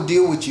God will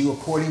deal with you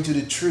according to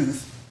the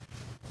truth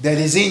that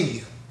is in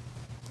you.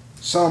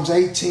 Psalms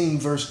 18,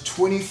 verse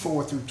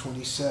 24 through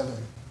 27.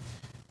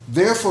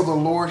 Therefore the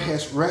Lord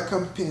has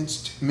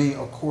recompensed me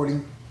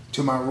according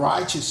to my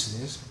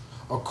righteousness,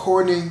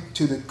 according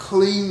to the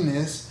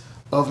cleanness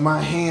of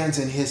my hands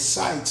in his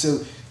sight.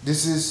 So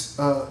this is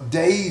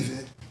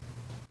David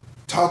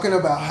talking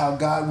about how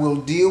God will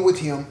deal with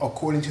him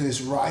according to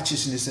his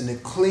righteousness and the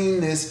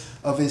cleanness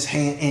of his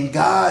hand in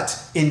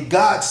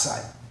God's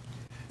sight.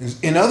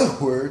 In other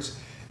words,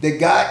 that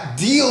God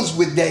deals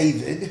with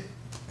David,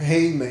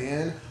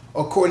 amen,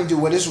 according to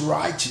what is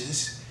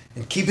righteous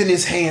and keeping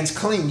his hands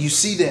clean. You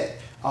see that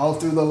all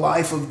through the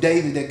life of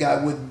David, that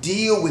God would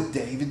deal with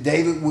David.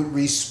 David would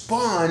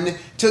respond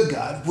to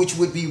God, which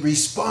would be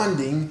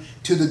responding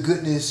to the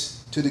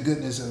goodness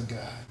of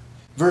God.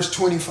 Verse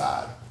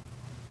 25.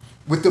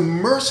 With the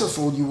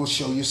merciful, you will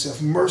show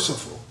yourself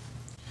merciful.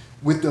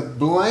 With the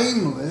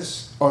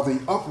blameless or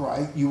the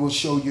upright, you will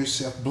show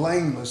yourself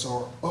blameless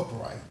or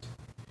upright.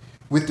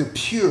 With the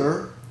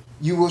pure,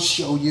 you will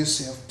show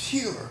yourself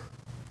pure.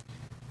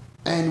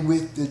 And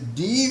with the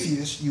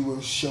devious, you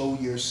will show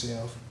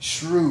yourself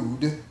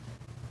shrewd.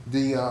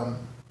 The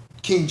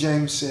King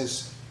James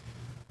says,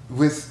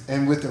 with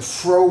the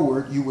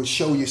froward, you will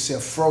show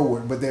yourself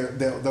froward. But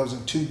those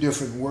are two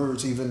different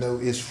words, even though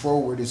it's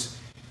froward. It's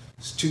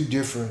two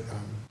different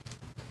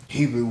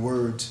Hebrew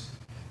words.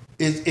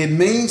 It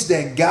means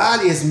that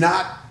God is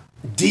not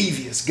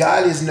devious.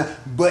 God is not,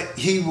 but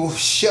he will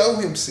show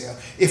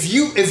himself. If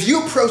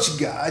you approach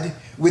God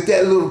with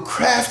that little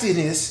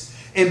craftiness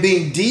and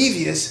being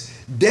devious,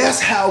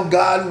 that's how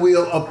God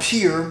will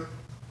appear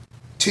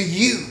to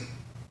you.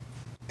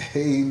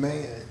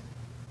 Amen.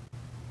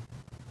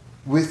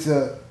 With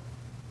the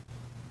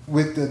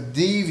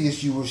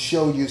devious, you will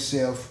show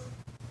yourself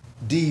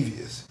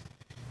devious.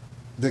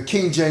 The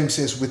King James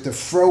says with the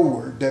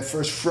froward, that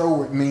first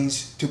froward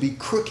means to be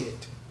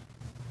crooked.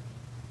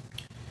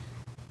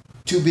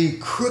 To be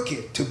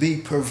crooked, to be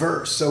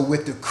perverse. So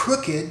with the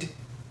crooked,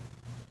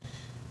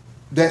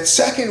 that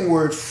second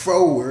word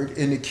froward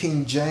in the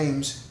King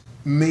James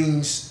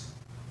means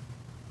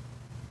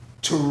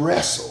to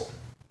wrestle.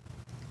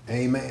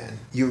 Amen.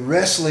 You're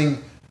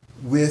wrestling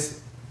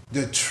with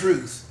the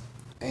truth.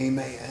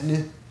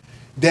 Amen.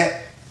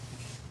 That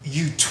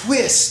you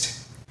twist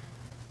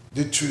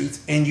the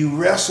truth and you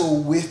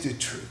wrestle with the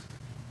truth.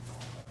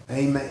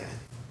 Amen.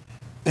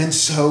 And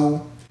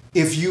so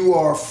if you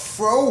are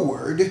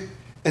froward,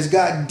 as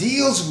God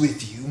deals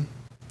with you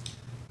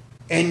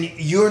and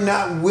you're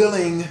not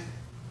willing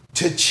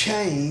to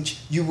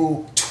change, you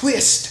will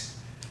twist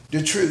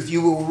the truth.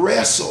 You will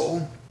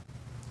wrestle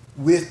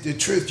with the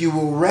truth. You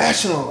will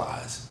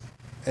rationalize.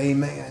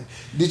 Amen.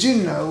 Did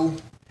you know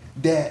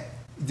that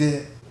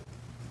the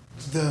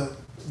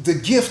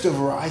gift of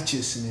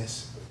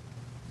righteousness,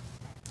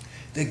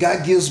 that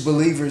God gives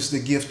believers the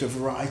gift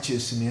of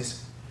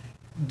righteousness,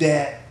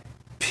 that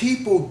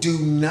people do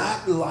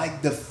not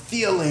like the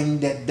feeling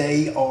that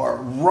they are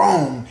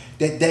wrong,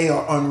 that they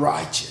are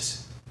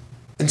unrighteous.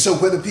 And so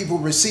whether people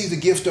receive the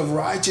gift of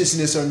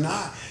righteousness or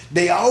not,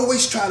 they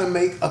always try to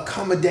make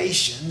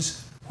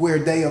accommodations where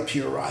they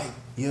appear right.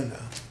 You know,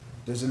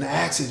 there's an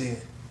accident.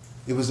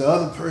 It was the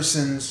other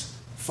person's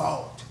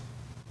fault.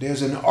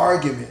 There's an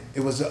argument.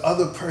 It was the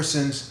other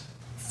person's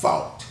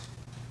fault.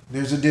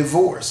 There's a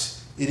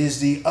divorce. It is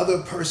the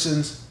other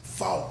person's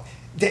fault.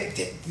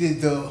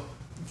 The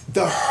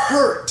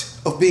hurt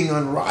of being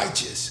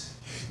unrighteous.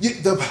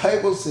 The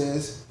Bible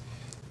says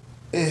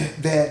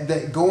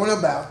that going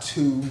about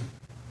to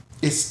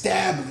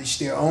establish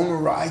their own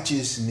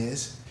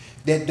righteousness,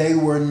 that they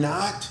were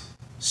not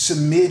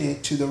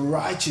submitted to the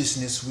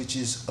righteousness which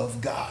is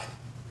of God.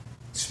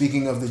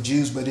 Speaking of the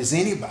Jews, but as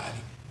anybody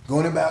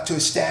going about to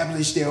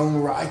establish their own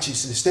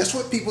righteousness. That's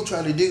what people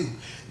try to do.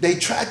 They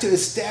try to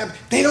establish,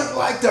 they don't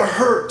like the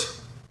hurt.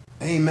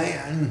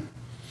 Amen.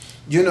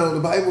 You know,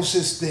 the Bible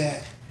says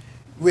that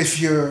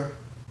if your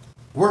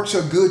works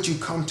are good, you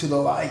come to the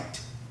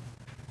light.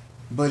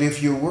 But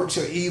if your works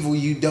are evil,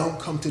 you don't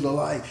come to the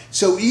light.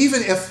 So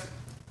even if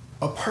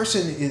a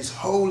person is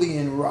holy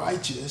and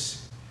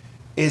righteous,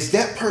 as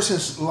that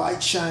person's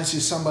light shines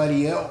to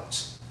somebody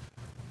else,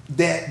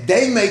 that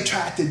they may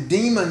try to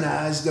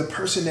demonize the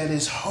person that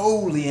is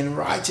holy and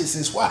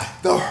righteous. Why?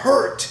 The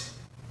hurt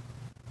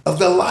of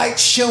the light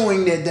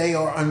showing that they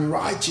are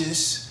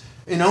unrighteous,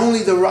 and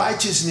only the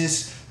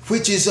righteousness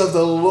which is of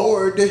the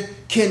Lord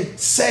can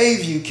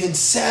save you, can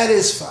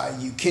satisfy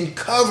you, can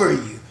cover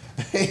you.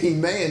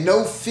 Amen.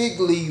 No fig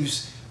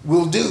leaves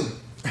will do.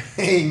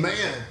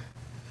 Amen.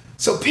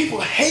 So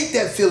people hate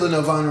that feeling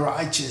of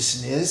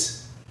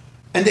unrighteousness,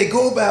 and they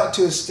go about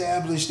to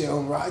establish their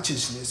own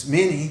righteousness.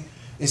 Many,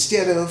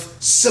 instead of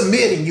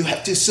submitting, you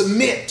have to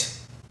submit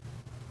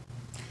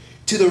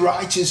to the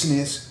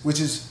righteousness which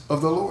is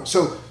of the Lord.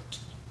 So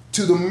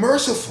to the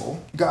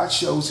merciful, God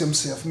shows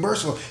himself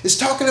merciful. It's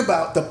talking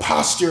about the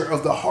posture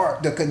of the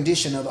heart, the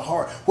condition of the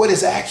heart, what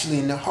is actually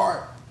in the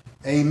heart.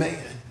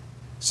 Amen.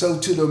 So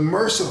to the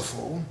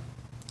merciful,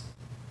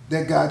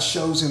 that God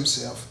shows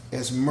himself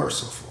as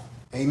merciful.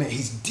 Amen.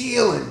 He's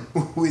dealing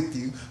with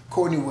you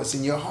according to what's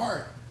in your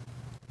heart.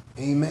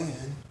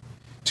 Amen.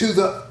 To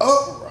the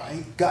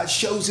upright, God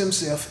shows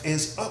himself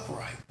as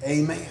upright.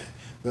 Amen.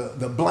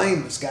 The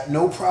blameless got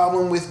no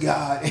problem with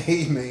God.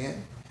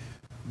 Amen.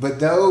 But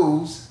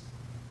those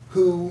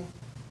who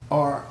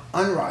are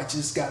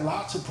unrighteous got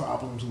lots of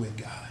problems with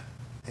God.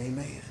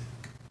 Amen.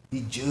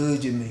 He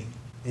judging me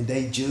and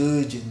they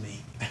judging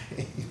me.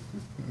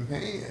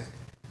 Amen.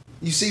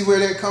 You see where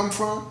that come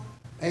from?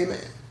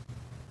 Amen.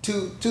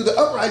 To the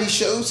upright, he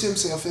shows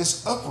himself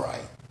as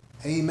upright.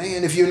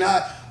 Amen. If you're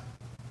not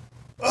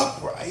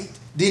upright,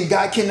 then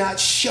God cannot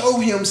show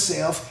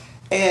himself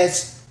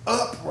as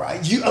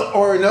upright.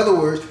 Or in other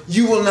words,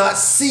 you will not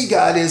see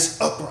God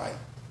as upright.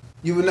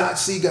 You will not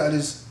see God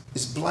as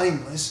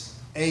blameless.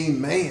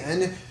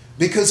 Amen.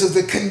 Because of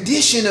the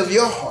condition of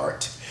your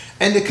heart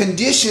and the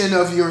condition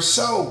of your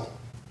soul.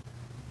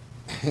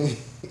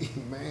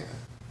 Amen.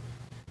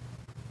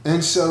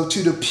 And so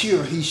to the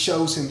pure, he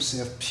shows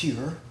himself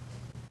pure.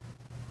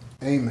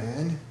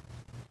 Amen.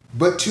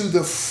 But to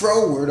the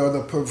froward or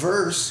the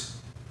perverse,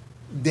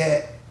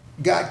 that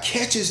God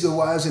catches the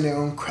wise in their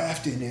own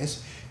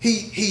craftiness,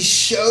 he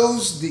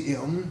shows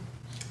them,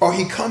 or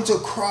he comes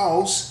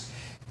across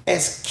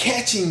as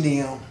catching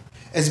them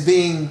as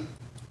being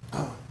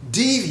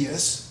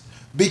devious,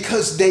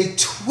 because they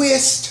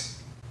twist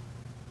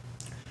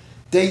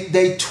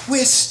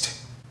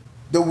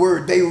the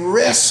word. They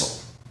wrestle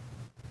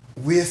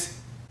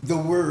with the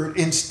word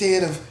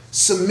instead of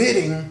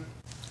submitting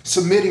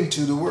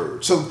to the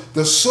word. So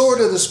the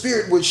sword of the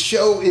Spirit would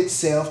show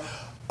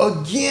itself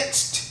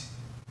against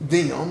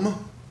them.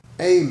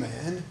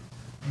 Amen.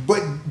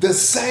 But the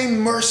same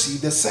mercy,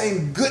 the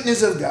same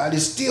goodness of God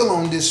is still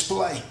on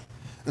display.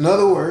 In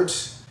other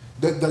words,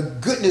 the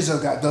goodness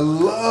of God, the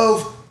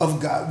love of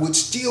God would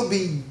still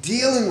be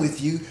dealing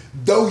with you,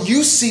 though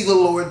you see the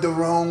Lord the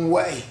wrong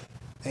way.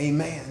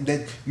 Amen.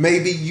 That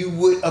maybe you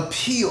would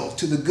appeal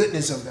to the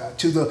goodness of God,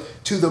 to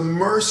the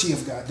mercy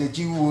of God, that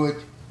you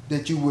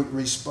would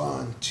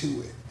respond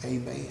to it.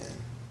 Amen.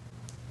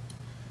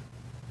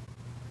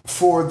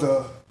 For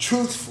the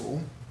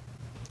truthful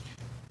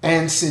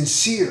and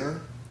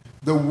sincere,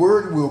 the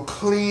word will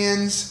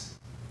cleanse.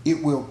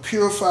 It will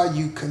purify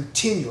you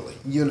continually.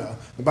 You know,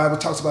 the Bible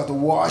talks about the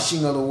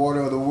washing of the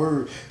water of the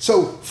word.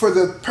 So for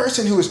the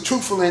person who is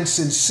truthful and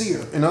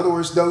sincere, in other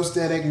words, those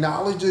that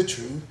acknowledge the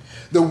truth,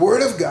 the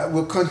word of God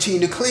will continue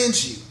to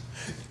cleanse you.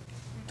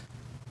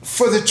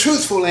 For the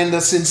truthful and the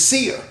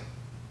sincere,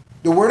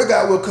 the word of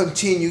God will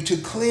continue to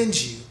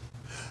cleanse you.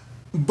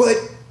 But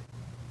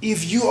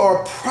if you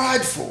are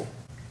prideful,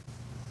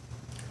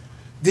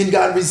 then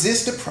God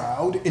resists the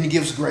proud and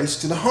gives grace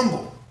to the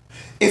humble.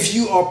 If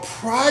you are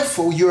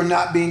prideful, you're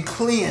not being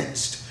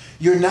cleansed.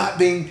 You're not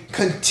being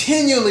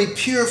continually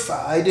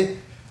purified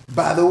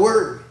by the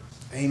word.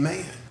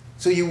 Amen.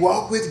 So you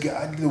walk with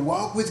God. The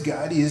walk with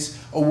God is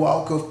a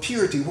walk of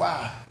purity.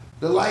 Why?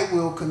 The light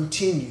will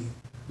continue.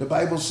 The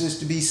Bible says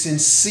to be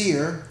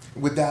sincere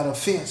without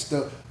offense.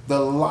 The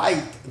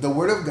light, the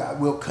word of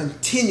God, will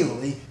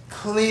continually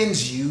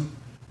cleanse you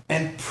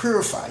and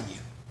purify you.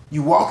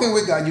 You walking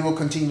with God, you will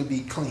continue to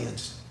be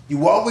cleansed. You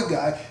walk with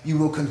God, you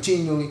will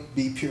continually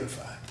be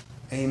purified.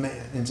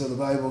 Amen. And so the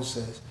Bible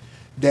says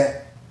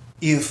that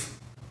if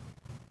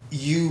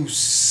you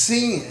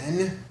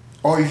sin,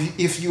 or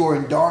if you are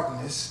in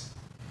darkness,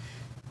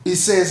 it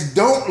says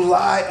don't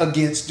lie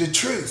against the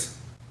truth.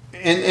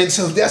 And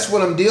so that's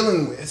what I'm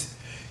dealing with.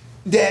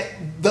 That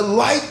the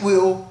light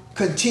will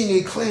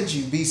continually cleanse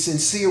you, be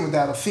sincere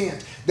without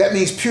offense. That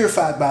means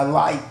purified by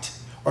light,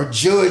 or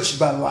judged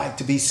by light,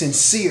 to be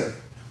sincere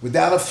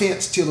without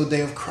offense till the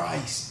day of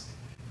Christ.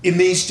 It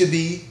means to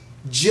be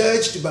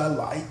judged by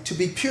light, to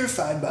be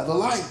purified by the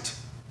light.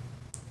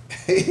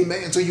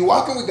 Amen. So you're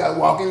walking with God,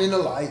 walking in the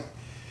light.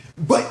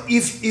 But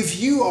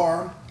if you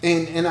are,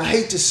 and I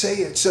hate to say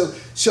it,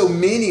 so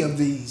many of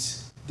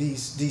these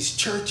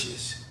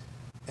churches,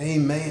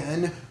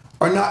 amen,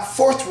 are not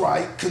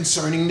forthright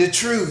concerning the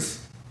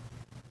truth.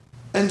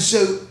 And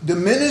so the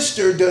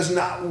minister does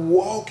not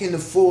walk in the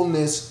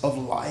fullness of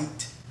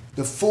light,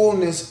 the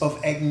fullness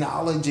of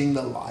acknowledging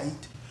the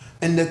light.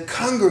 And the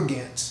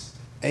congregants,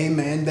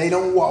 amen, they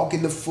don't walk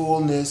in the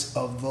fullness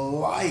of the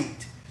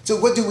light. So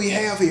what do we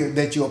have here?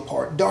 That you're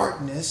part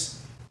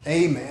darkness.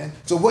 Amen.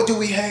 So what do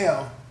we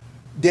have?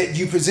 That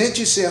you present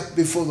yourself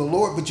before the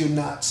Lord, but you're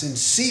not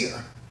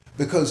sincere.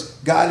 Because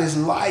God is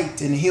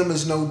light and in him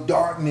is no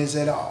darkness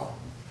at all.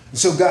 And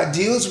so God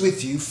deals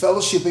with you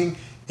fellowshipping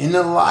in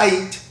the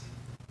light,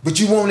 but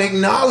you won't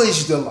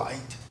acknowledge the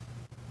light.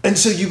 And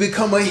so you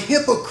become a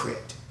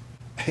hypocrite.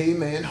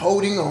 Amen.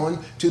 Holding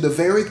on to the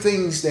very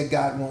things that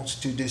God wants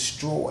to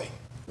destroy.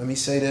 Let me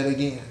say that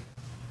again.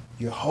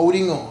 You're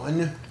holding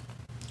on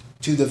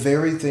to the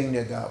very thing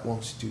that God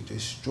wants to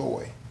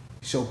destroy.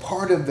 So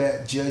part of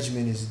that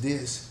judgment is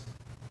this,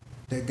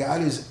 that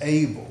God is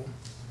able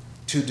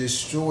to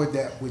destroy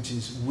that which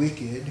is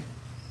wicked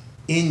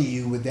in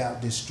you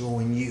without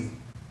destroying you.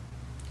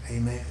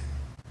 Amen.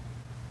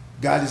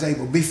 God is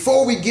able.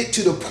 Before we get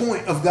to the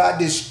point of God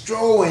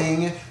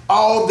destroying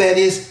all that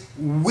is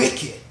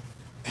wicked,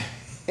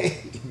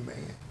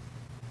 amen,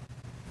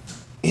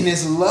 in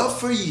his love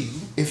for you,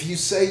 if you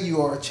say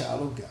you are a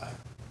child of God,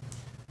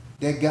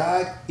 that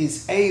God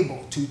is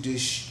able to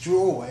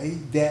destroy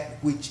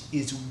that which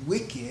is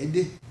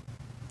wicked,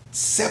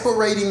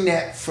 separating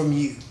that from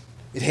you.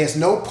 It has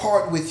no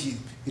part with you.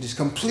 It is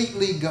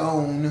completely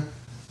gone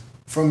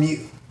from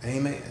you.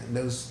 Amen.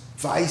 Those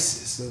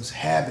vices, those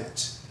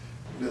habits,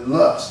 the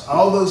lust,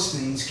 all those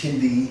things can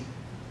be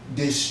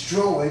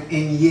destroyed,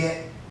 and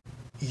yet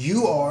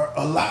you are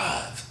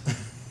alive.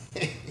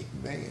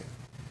 Amen.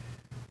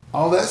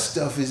 All that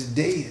stuff is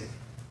dead.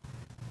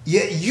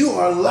 Yet you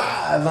are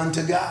alive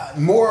unto God,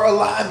 more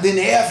alive than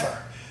ever.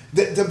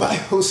 The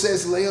Bible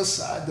says, lay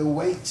aside the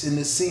weights and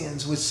the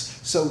sins which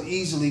so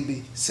easily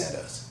beset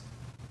us.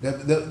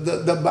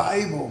 The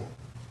Bible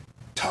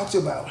talks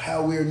about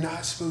how we're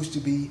not supposed to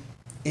be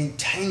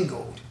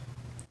entangled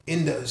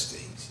in those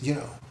things,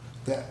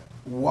 that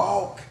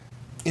walk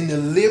in the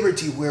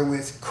liberty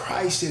wherewith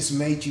Christ has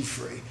made you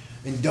free,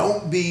 and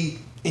don't be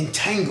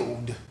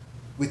entangled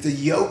with the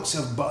yokes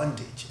of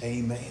bondage.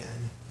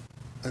 Amen.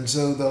 And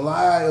so the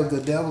lie of the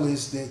devil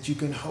is that you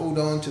can hold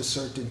on to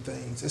certain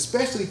things,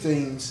 especially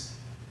things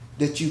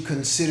that you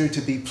consider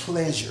to be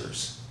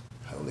pleasures,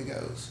 Holy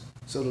Ghost.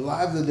 So the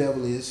lie of the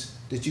devil is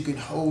that you can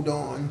hold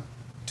on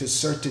to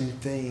certain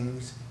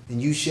things,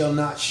 and you shall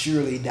not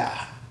surely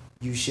die.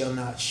 You shall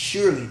not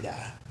surely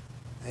die.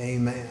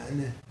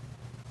 Amen.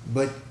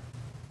 But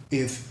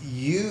if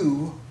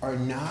you are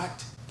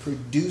not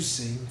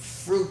producing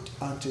fruit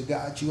unto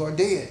God, you are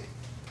dead.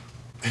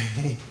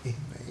 Amen.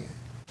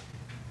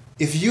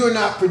 If you are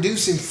not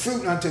producing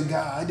fruit unto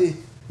God,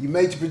 you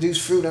made to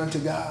produce fruit unto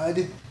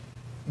God,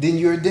 then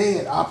you're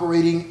dead,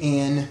 operating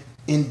in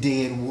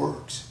dead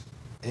works.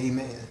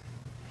 Amen.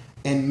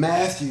 In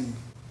Matthew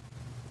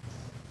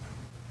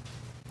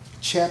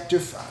chapter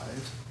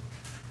 5,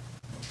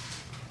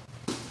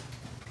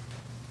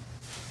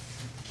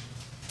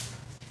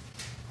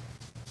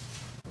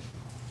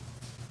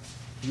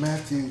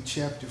 Matthew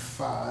chapter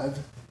 5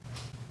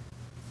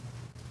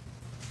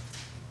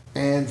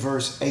 and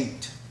verse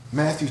 8.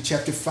 Matthew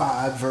chapter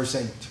 5, verse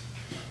 8.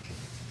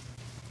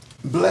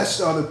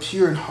 Blessed are the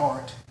pure in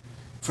heart,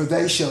 for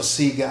they shall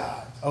see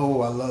God.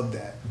 Oh, I love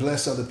that.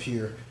 Blessed are the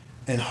pure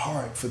in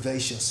heart, for they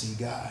shall see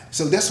God.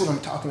 So that's what I'm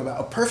talking about.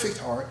 A perfect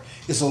heart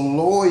is a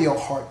loyal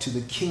heart to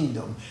the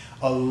kingdom,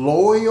 a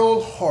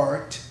loyal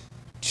heart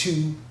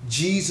to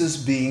Jesus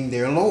being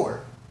their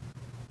Lord.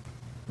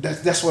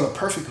 That's what a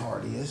perfect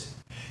heart is.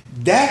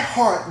 That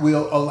heart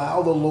will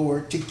allow the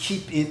Lord to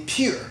keep it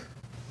pure.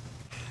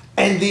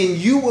 And then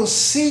you will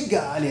see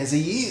God as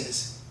he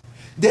is.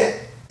 That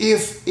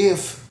if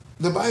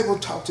the Bible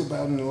talked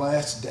about in the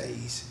last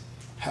days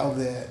how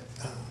that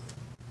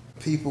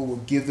people will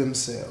give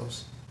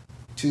themselves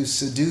to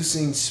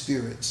seducing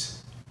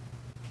spirits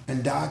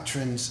and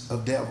doctrines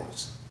of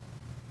devils.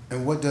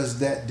 And what does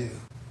that do?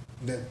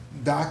 That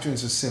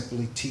doctrines are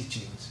simply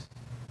teachings.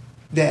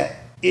 That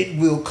it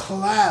will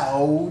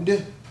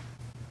cloud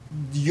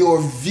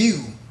your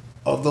view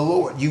of the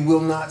Lord. You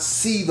will not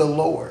see the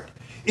Lord.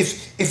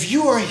 If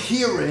you are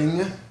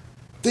hearing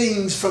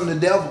things from the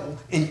devil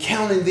and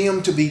counting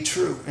them to be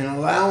true and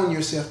allowing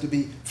yourself to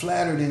be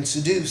flattered and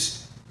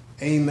seduced,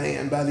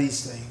 amen, by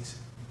these things.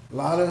 A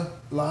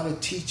lot of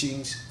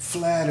teachings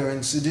flatter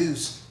and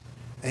seduce.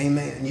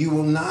 Amen. You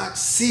will not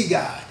see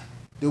God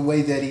the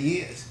way that he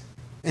is.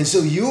 And so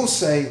you'll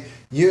say,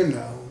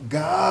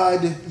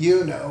 God,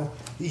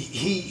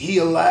 he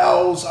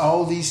allows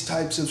all these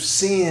types of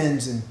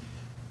sins, and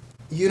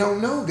you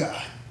don't know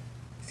God.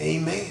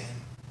 Amen.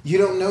 You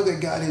don't know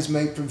that God has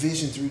made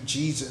provision through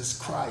Jesus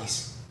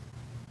Christ.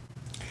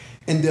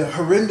 And the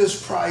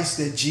horrendous price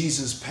that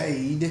Jesus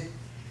paid,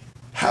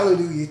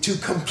 hallelujah, to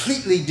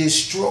completely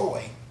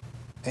destroy.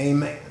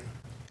 Amen.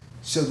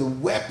 So the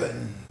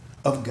weapon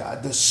of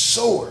God, the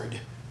sword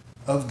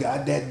of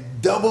God,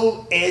 that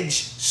double-edged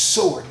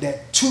sword,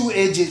 that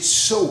two-edged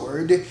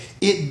sword,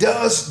 it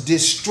does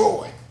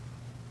destroy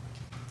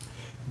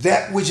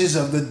that which is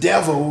of the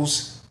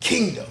devil's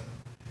kingdom.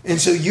 And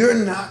so you're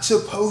not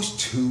supposed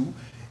to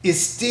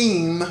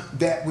esteem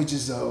that which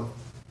is of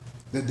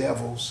the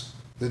devil's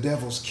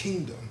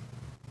kingdom.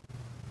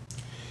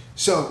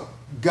 So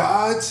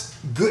God's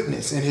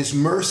goodness and his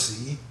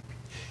mercy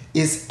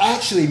is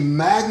actually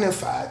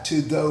magnified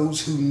to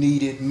those who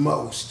need it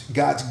most.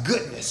 God's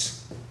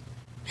goodness,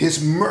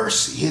 his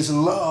mercy, his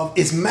love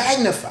is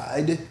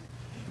magnified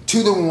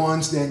to the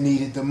ones that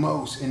need it the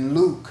most. In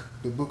Luke,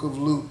 the book of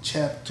Luke,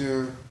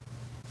 chapter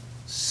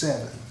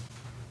 7.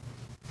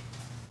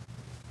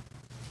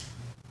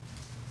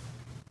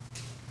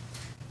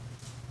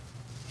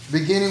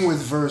 Beginning with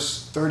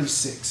verse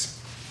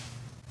 36.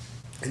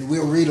 And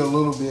we'll read a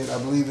little bit, I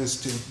believe it's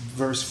to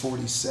verse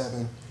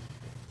 47.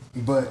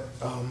 But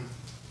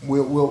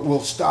we'll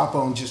stop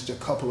on just a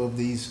couple of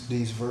these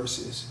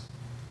verses.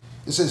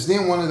 It says,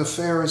 then one of the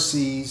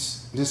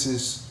Pharisees, this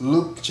is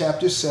Luke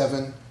chapter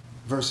 7,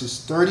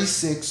 verses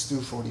 36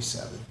 through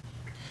 47.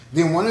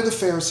 Then one of the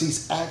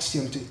Pharisees asked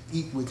him to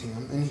eat with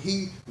him, and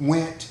he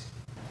went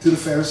to the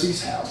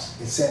Pharisee's house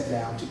and sat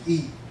down to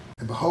eat.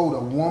 And behold, a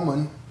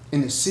woman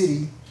in the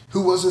city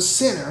who was a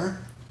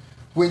sinner,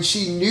 when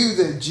she knew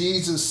that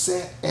Jesus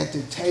sat at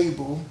the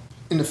table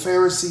in the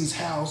Pharisee's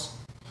house,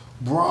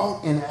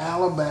 brought an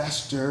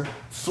alabaster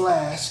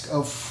flask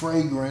of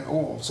fragrant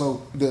oil.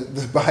 So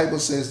the Bible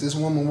says this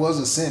woman was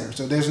a sinner,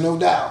 so there's no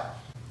doubt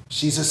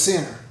she's a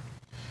sinner.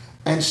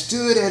 And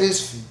stood at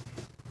his feet,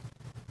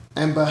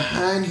 and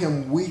behind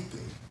him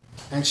weeping.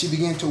 And she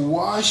began to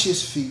wash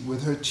his feet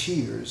with her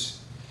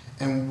tears,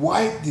 and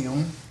wiped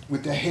them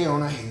with the hair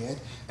on her head.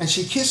 And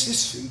she kissed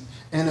his feet,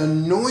 and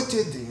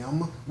anointed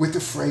them with the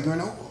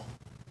fragrant oil.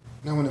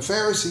 Now when the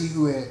Pharisee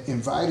who had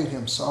invited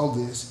him saw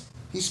this,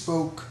 he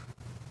spoke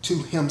to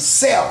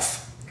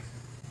himself.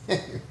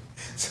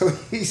 So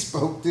he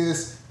spoke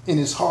this in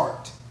his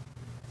heart,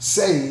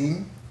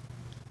 saying,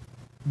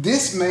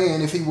 this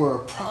man, if he were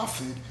a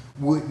prophet,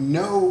 would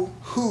know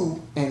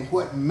who and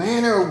what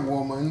manner of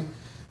woman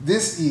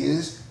this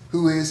is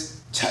who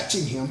is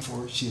touching him,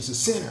 for she is a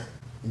sinner.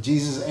 And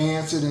Jesus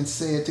answered and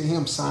said to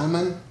him,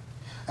 Simon,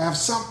 I have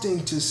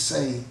something to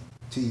say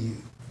to you.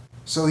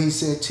 So he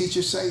said,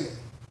 Teacher, say it.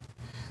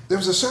 There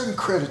was a certain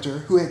creditor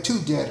who had two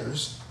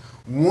debtors.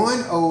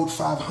 One owed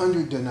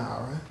 500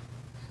 denarii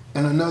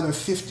and another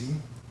 50.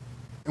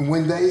 And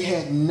when they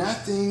had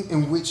nothing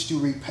in which to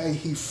repay,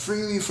 he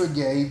freely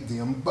forgave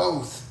them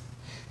both.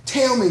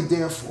 Tell me,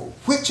 therefore,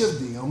 which of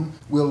them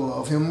will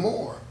love him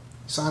more?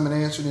 Simon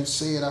answered and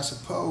said, I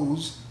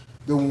suppose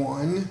the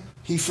one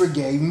he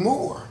forgave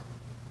more.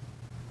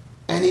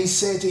 And he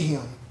said to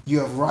him, you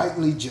have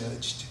rightly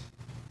judged.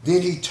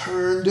 Then he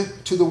turned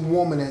to the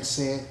woman and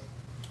said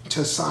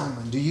to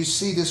Simon, do you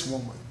see this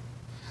woman?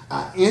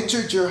 I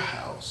entered your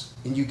house,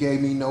 and you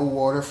gave me no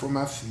water for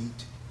my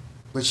feet,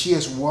 but she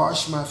has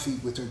washed my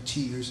feet with her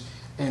tears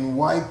and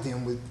wiped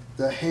them with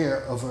the hair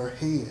of her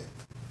head.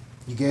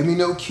 You gave me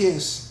no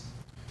kiss,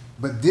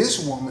 but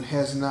this woman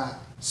has not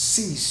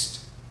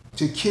ceased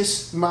to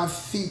kiss my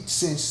feet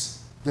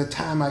since the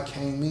time I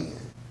came in.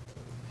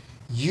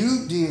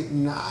 You did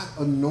not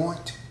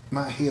anoint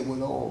my head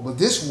with oil, but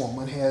this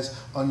woman has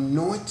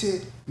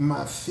anointed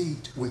my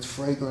feet with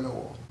fragrant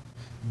oil.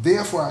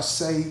 Therefore I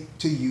say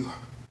to you,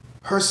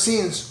 her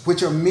sins,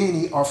 which are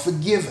many, are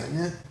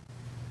forgiven,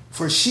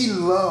 for she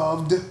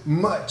loved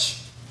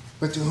much,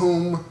 but to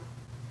whom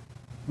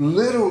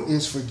little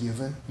is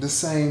forgiven, the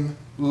same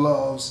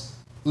loves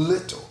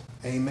little.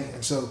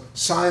 Amen. So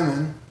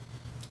Simon,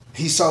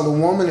 he saw the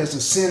woman as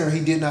a sinner. He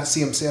did not see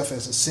himself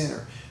as a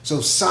sinner.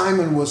 So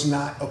Simon was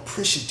not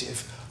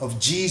appreciative of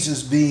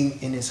Jesus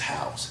being in his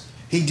house.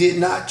 He did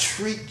not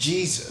treat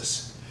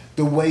Jesus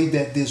the way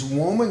that this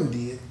woman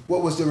did.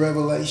 What was the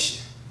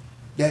revelation?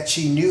 That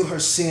she knew her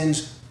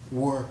sins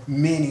were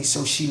many,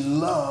 so she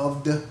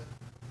loved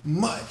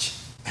much.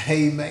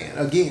 Amen.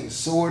 Again,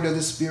 sword of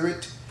the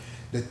Spirit,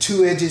 the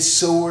two-edged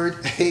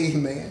sword.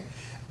 Amen.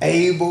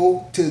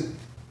 Able to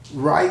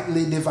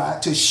rightly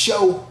divide, to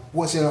show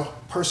what's in a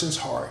person's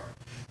heart.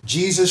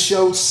 Jesus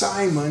showed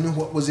Simon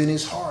what was in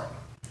his heart.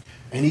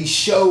 And he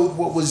showed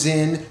what was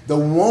in the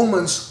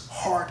woman's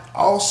heart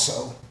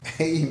also.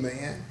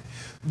 Amen.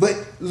 But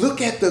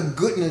look at the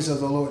goodness of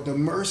the Lord, the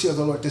mercy of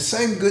the Lord. The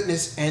same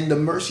goodness and the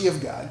mercy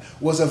of God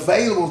was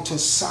available to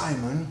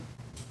Simon,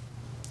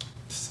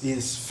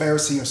 is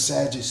Pharisee or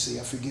Sadducee,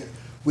 I forget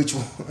which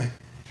one.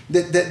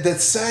 The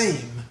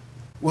same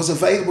was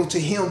available to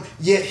him,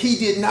 yet he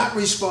did not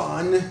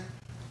respond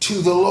to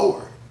the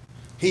Lord.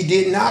 He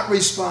did not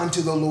respond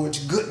to the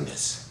Lord's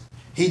goodness.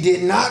 He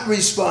did not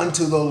respond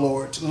to the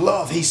Lord's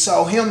love. He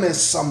saw him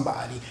as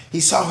somebody.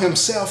 He saw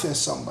himself as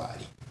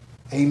somebody.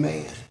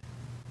 Amen.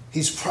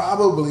 He's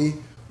probably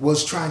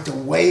was trying to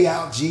weigh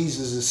out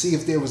Jesus to see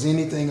if there was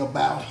anything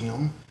about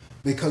him,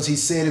 because he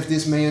said if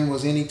this man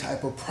was any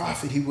type of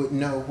prophet, he would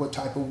know what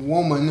type of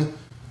woman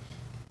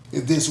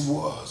this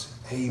was.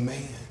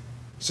 Amen.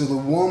 So the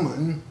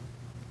woman,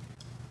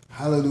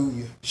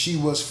 hallelujah, she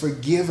was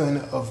forgiven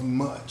of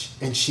much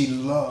and she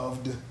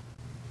loved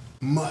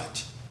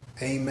much.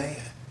 Amen.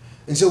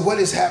 And so what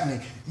is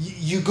happening?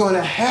 You're going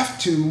to have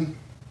to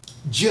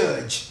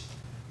judge.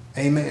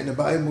 Amen. The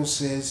Bible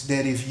says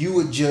that if you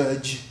would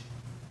judge,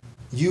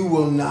 you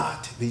will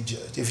not be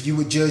judged. If you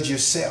would judge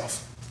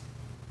yourself.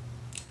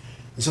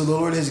 And so the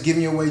Lord has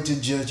given you a way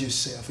to judge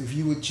yourself. If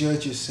you would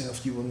judge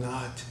yourself, you will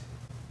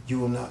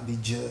not be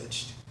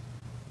judged.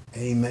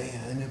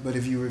 Amen. But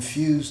if you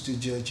refuse to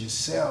judge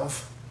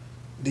yourself,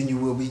 then you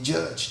will be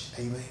judged.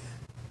 Amen.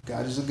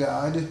 God is a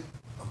God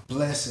of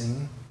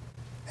blessing.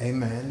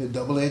 Amen. The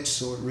double-edged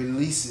sword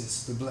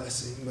releases the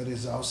blessing, but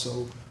it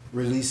also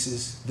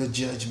releases the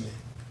judgment.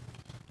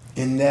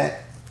 In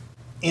that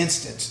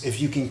instance,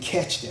 if you can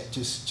catch that,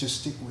 just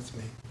stick with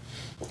me.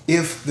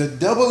 If the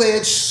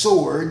double-edged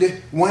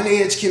sword, one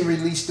edge can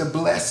release the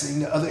blessing,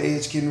 the other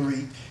edge can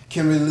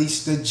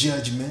release the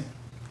judgment.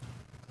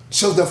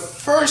 So the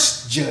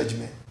first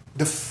judgment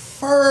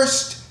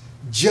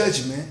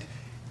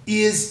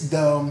is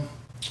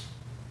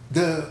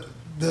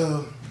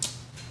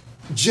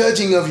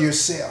judging of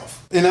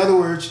yourself. In other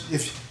words,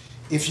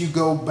 if you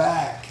go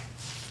back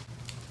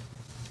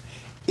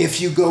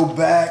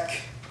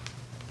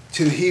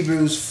to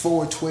Hebrews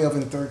 4:12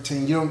 and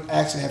 13, you don't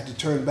actually have to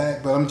turn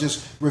back, but I'm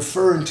just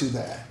referring to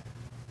that.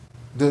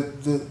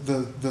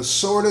 The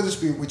sword of the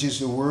Spirit, which is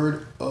the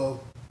word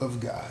of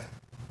God,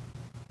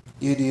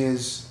 it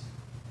is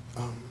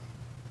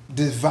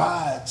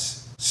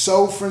divides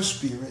soul from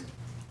spirit,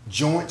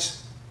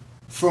 joints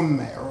from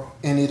marrow,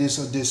 and it is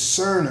a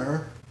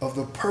discerner of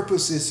the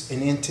purposes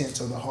and intents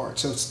of the heart.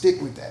 So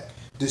stick with that.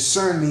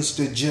 Discern means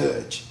to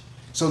judge.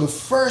 So the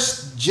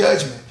first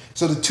judgment,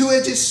 so the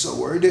two-edged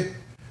sword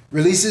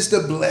releases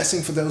the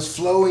blessing for those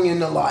flowing in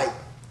the light.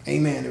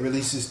 Amen. It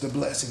releases the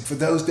blessing. For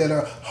those that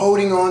are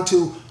holding on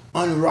to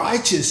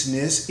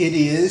unrighteousness,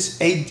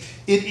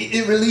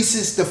 it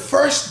releases the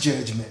first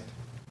judgment.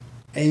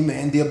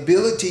 Amen. The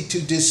ability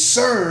to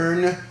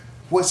discern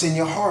what's in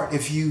your heart.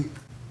 If you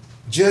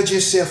judge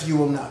yourself, you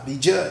will not be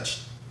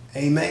judged.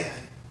 Amen.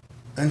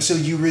 And so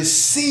you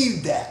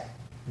receive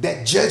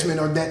that judgment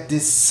or that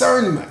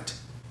discernment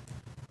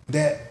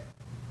that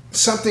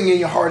something in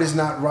your heart is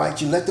not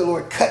right. You let the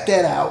Lord cut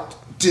that out,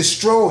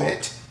 destroy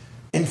it,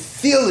 and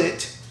fill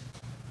it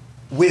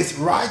with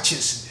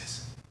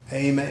righteousness.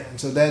 Amen.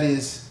 So that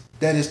is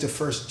the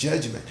first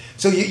judgment.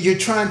 So you're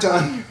trying to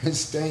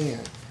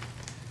understand,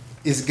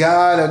 is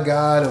God a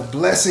God of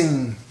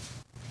blessing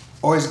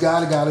or is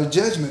God a God of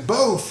judgment?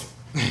 Both.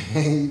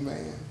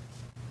 Amen.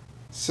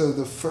 So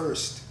the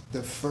first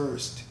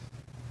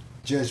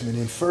judgment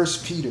in 1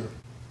 Peter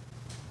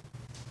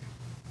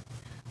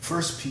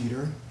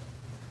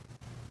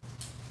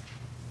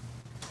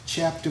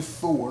chapter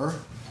 4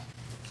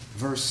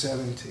 verse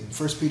 17.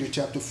 1 Peter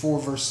chapter 4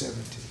 verse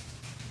 17.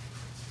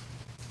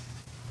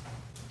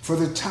 For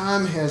the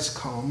time has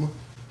come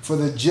for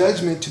the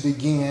judgment to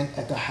begin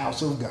at the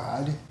house of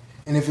God.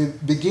 And if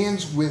it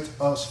begins with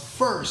us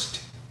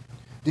first,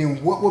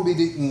 then what will be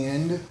the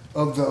end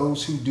of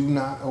those who do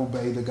not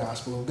obey the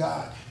gospel of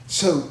God?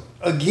 So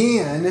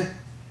again,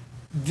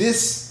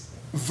 this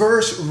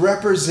verse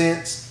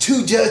represents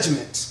two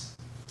judgments.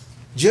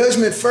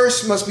 Judgment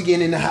first must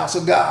begin in the house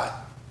of God.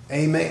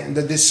 Amen.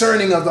 The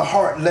discerning of the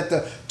heart. Let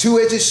the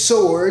two-edged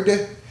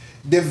sword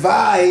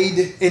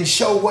divide and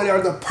show what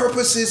are the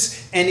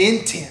purposes and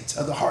intents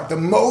of the heart, the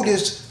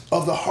motives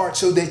of the heart,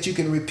 so that you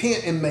can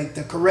repent and make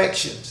the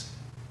corrections.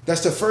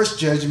 That's the first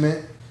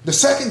judgment. The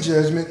second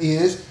judgment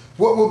is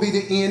what will be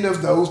the end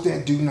of those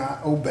that do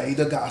not obey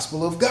the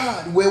gospel of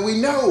God, where we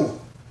know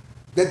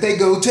that they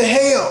go to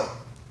hell.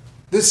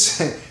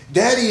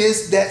 That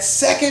is that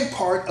second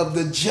part of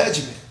the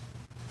judgment.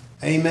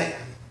 Amen.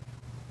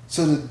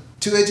 So the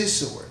two-edged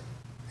sword,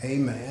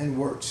 amen,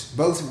 works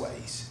both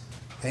ways.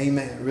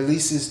 Amen.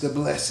 Releases the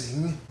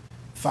blessing,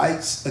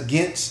 fights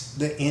against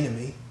the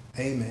enemy.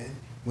 Amen.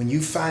 When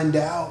you find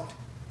out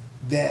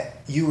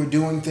that you were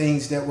doing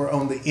things that were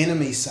on the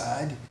enemy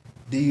side,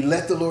 do you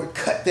let the Lord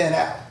cut that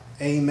out?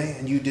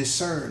 Amen. You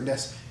discern.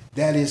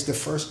 That is the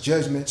first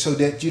judgment, so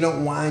that you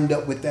don't wind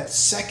up with that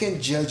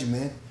second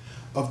judgment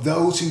of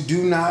those who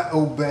do not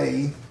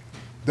obey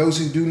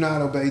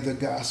the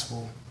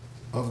gospel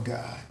of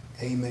God.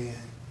 Amen.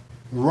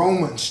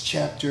 Romans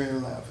chapter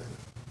 11.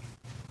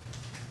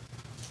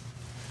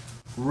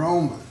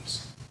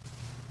 Romans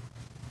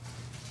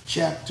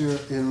chapter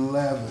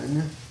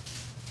 11,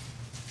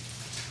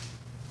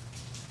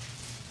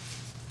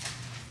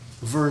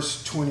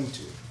 verse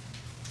 22.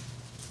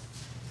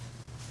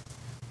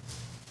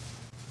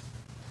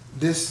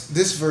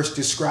 This verse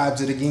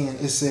describes it again.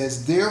 It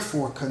says,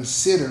 therefore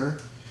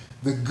consider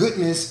the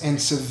goodness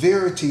and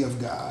severity of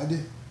God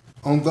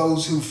on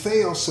those who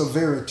fail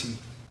severity,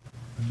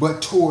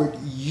 but toward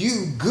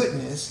you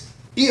goodness,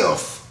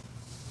 if,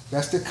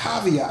 that's the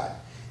caveat,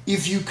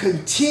 if you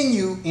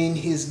continue in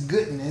his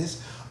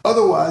goodness,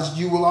 otherwise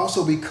you will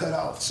also be cut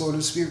off. So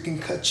the Spirit can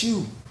cut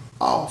you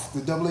off.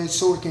 The double-edged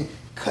sword can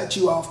cut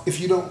you off if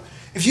you don't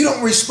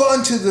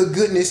respond to the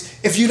goodness,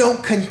 if you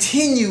don't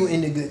continue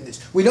in the goodness.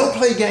 We don't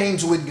play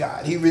games with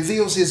God. He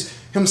reveals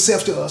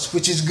himself to us,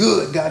 which is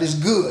good. God is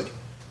good.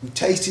 We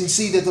taste and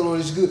see that the Lord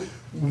is good.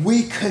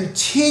 We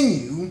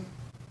continue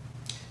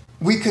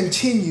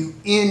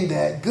in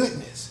that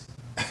goodness.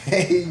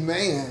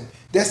 Amen.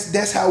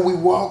 That's how we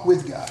walk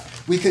with God.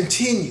 We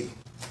continue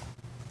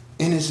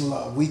in his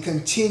love. We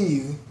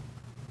continue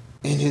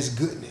in his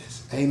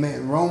goodness.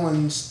 Amen.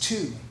 Romans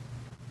 2.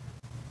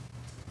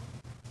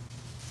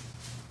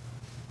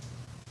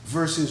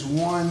 Verses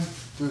 1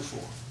 through 4.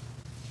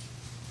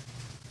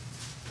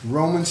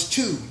 Romans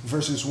 2,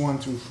 verses 1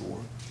 through 4.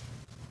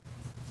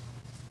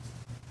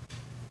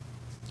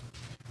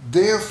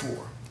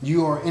 Therefore,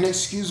 you are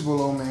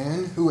inexcusable, O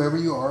man, whoever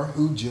you are,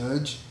 who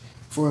judge.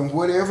 For in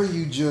whatever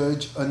you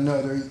judge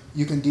another,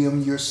 you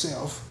condemn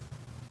yourself.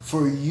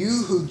 For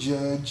you who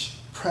judge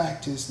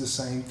practice the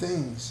same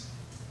things.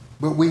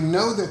 But we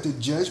know that the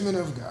judgment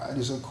of God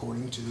is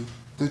according to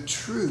the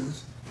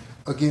truth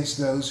against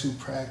those who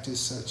practice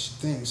such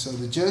things. So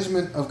the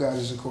judgment of God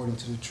is according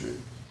to the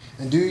truth.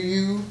 And do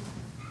you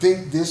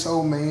think this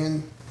old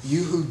man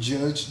You who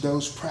judge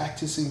those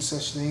practicing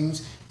such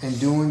things and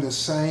doing the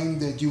same,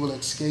 that you will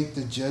escape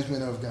the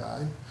judgment of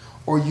God?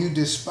 Or you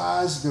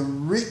despise the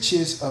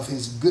riches of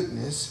his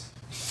goodness,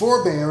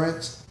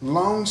 forbearance,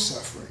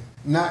 long-suffering,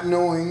 not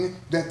knowing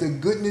that the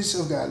goodness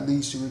of God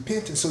leads to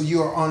repentance? So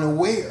you are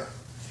unaware.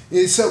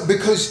 And so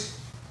because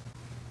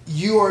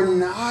you are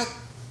not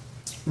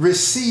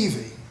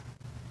receiving,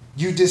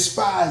 you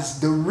despise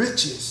the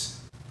riches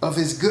of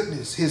his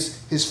goodness,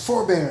 his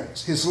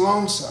forbearance, his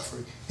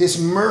long-suffering,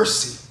 his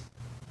mercy,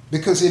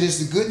 because it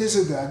is the goodness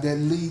of God that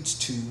leads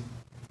to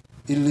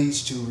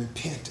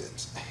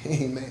repentance.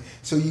 Amen.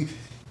 So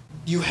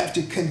you have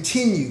to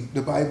continue,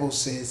 the Bible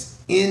says,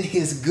 in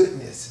his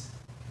goodness.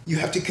 You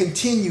have to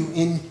continue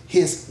in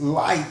his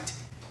light.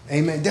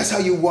 Amen. That's how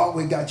you walk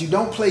with God. You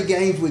don't play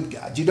games with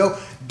God. You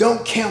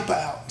don't camp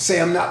out, say,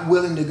 I'm not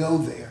willing to go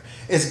there.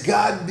 As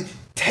God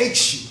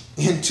takes you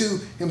into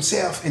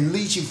himself and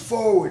leads you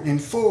forward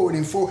and forward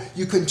and forward,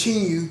 you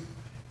continue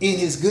in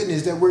his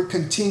goodness. That word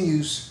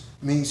continues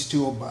means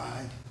to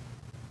abide.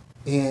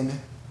 In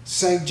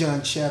St.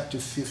 John chapter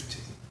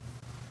 15,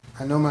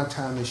 I know my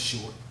time is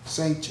short.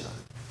 St. John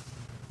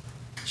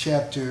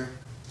chapter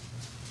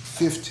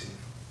 15,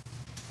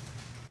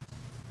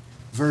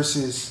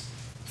 verses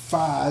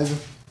 5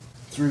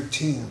 through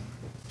 10.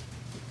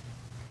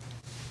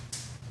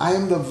 I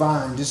am the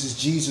vine. This is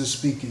Jesus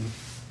speaking.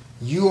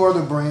 You are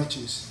the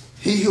branches.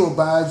 He who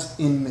abides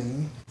in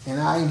me and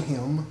I in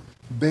him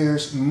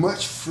bears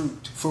much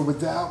fruit, for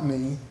without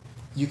me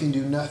you can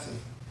do nothing.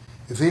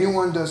 If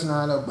anyone does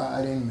not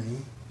abide in me,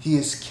 he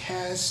is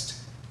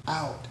cast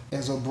out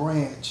as a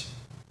branch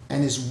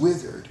and is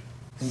withered,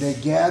 and they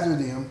gather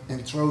them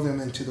and throw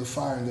them into the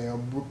fire, and they are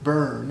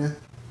burned.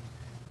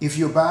 If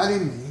you abide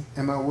in me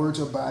and my words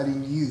abide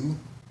in you,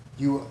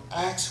 you will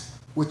ask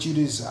what you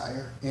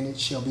desire, and it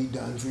shall be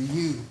done for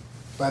you.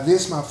 By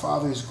this my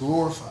Father is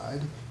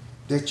glorified,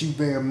 that you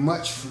bear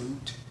much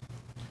fruit,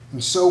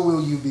 and so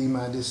will you be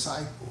my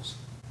disciples.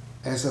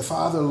 As the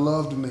Father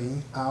loved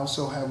me, I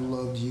also have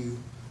loved you.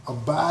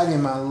 Abide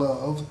in my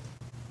love.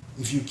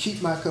 If you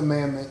keep my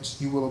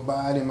commandments, you will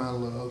abide in my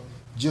love,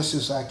 just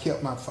as I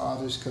kept my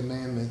Father's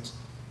commandments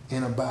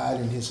and abide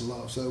in his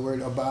love. So the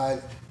word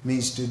abide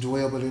means to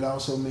dwell, but it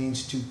also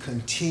means to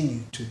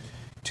continue,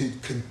 to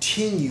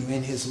continue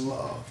in his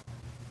love,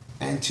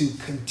 and to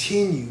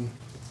continue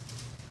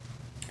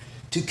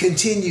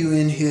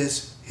in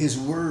his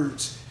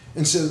words.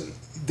 And so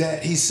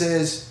that he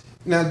says,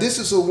 now this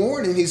is a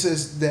warning. He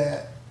says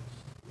that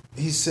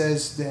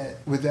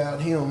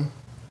without him,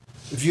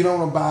 if you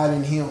don't abide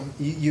in him,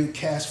 you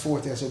cast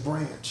forth as a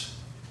branch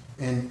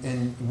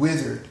and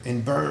withered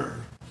and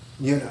burned,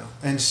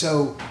 And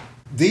so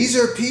these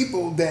are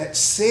people that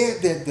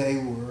said that they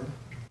were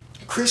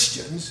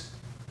Christians,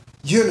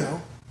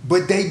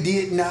 but they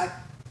did not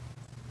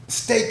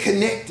stay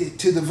connected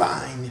to the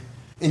vine,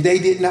 and they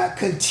did not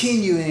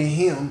continue in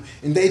him,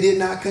 and they did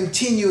not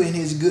continue in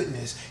his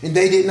goodness, and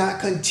they did not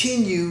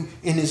continue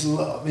in his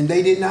love, and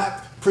they did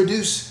not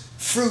produce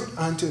fruit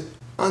unto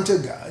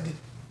God.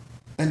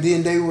 And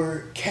then they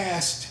were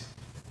cast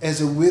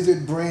as a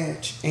withered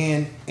branch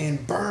and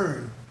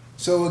burned.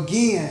 So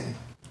again,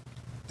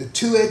 the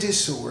two-edged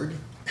sword,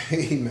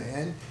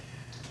 amen,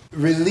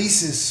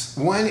 releases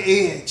one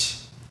edge,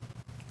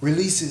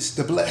 releases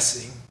the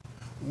blessing.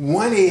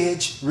 One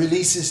edge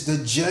releases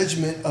the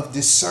judgment of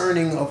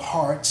discerning of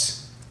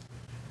hearts.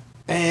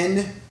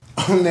 And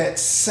on that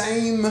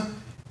same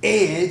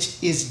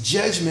edge is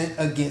judgment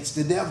against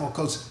the devil.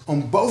 Because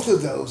on both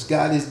of those,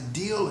 God is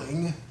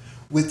dealing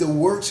with the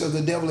works of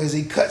the devil as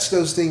he cuts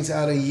those things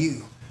out of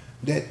you.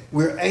 That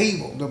we're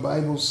able, the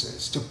Bible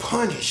says, to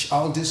punish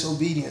all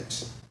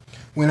disobedience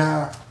when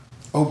our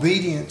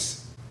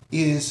obedience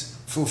is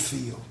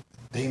fulfilled.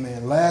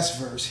 Amen. Last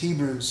verse,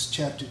 Hebrews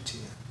chapter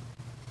 10.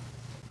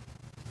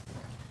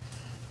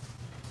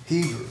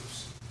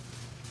 Hebrews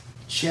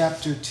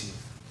chapter 10.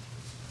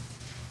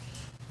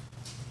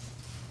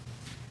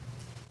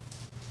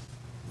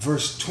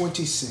 Verse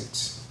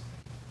 26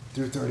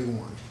 through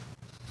 31.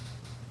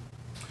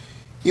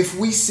 If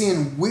we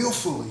sin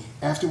willfully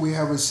after we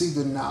have received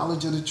the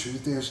knowledge of the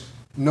truth, there's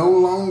no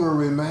longer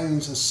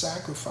remains a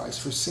sacrifice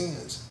for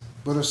sins,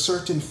 but a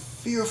certain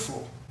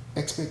fearful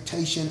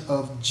expectation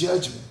of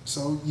judgment.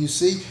 So you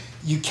see,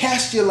 you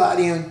cast your lot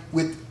in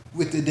with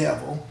the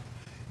devil,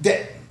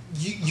 that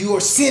you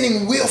are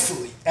sinning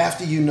willfully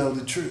after you know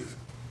the truth.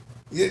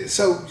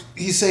 So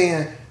he's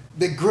saying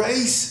that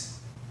grace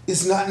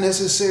is not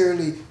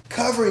necessarily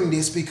covering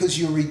this because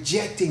you're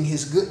rejecting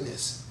his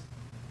goodness.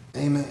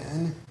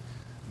 Amen.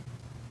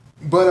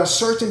 But a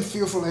certain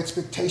fearful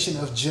expectation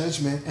of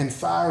judgment and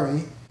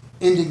fiery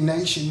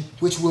indignation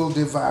which will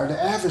devour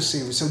the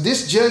adversary. So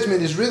this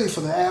judgment is really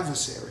for the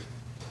adversary.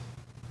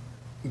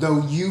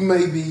 Though you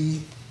may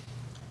be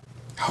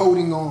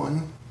holding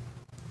on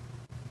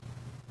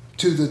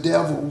to the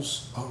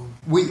devil's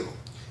will.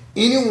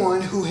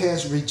 Anyone who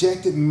has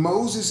rejected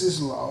Moses'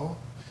 law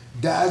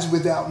dies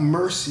without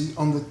mercy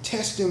on the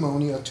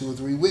testimony of 2 or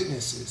 3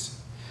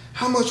 witnesses.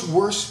 How much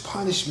worse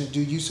punishment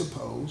do you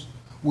suppose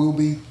will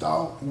be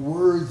thought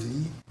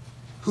worthy,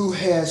 who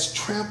has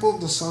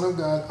trampled the Son of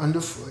God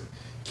underfoot,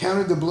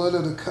 counted the blood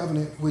of the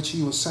covenant which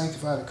he was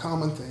sanctified a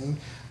common thing,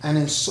 and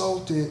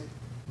insulted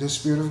the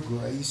Spirit of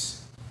grace.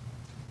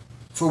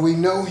 For we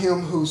know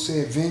him who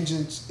said,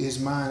 vengeance is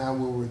mine, I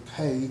will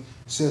repay,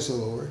 says the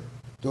Lord.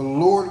 The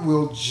Lord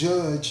will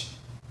judge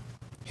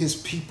his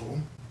people,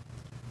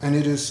 and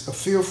it is a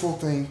fearful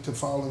thing to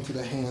fall into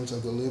the hands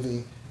of the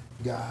living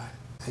God.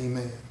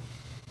 Amen.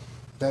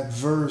 That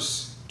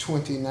verse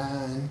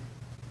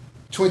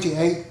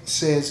 28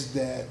 says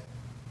that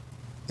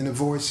in the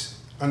voice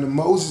under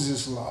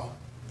Moses' law,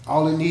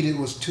 all it needed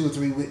was 2 or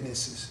 3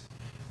 witnesses.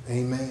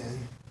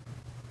 Amen.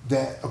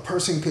 That a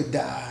person could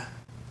die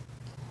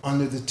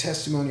under the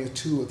testimony of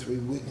 2 or 3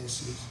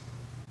 witnesses.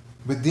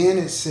 But then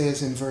it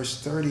says in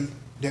verse 30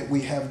 that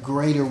we have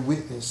greater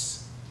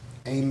witness.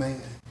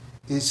 Amen.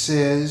 It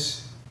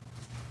says,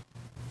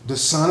 the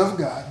Son of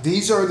God.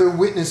 These are the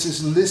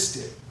witnesses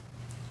listed.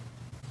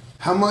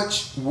 How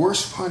much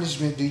worse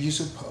punishment do you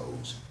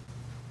suppose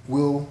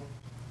will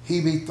he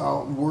be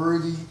thought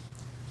worthy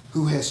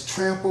who has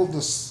trampled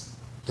the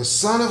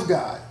Son of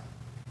God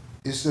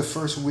is the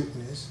first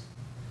witness.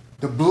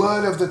 The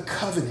blood of the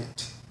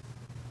covenant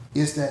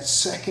is that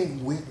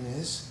second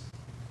witness.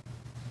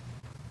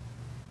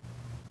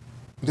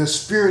 The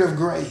Spirit of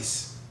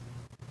grace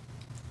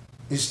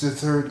is the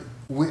third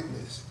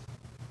witness.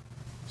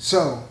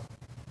 So,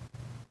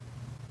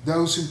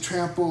 those who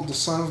trampled the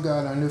Son of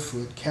God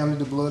underfoot, counted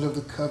the blood of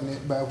the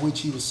covenant by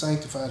which he was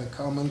sanctified a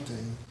common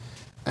thing,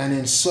 and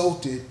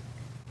insulted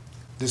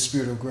the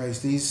Spirit of grace.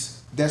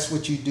 That's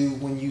what you do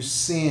when you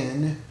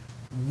sin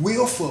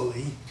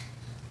willfully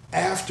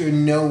after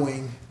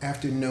knowing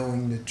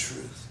the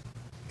truth.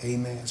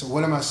 Amen. So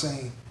what am I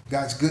saying?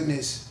 God's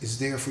goodness is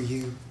there for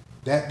you.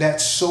 That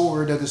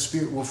sword of the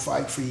Spirit will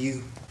fight for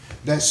you.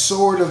 That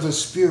sword of the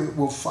Spirit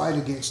will fight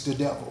against the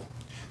devil.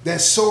 That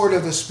sword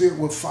of the Spirit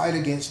will fight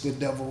against the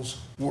devil's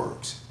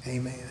works.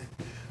 Amen.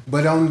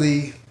 But on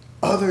the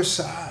other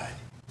side,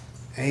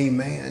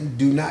 amen,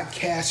 do not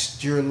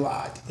cast your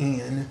lot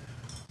in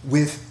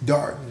with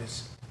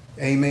darkness.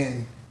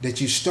 Amen. That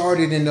you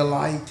started in the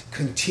light,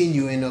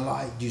 continue in the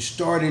light. You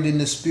started in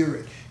the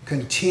Spirit,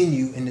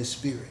 continue in the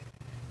Spirit.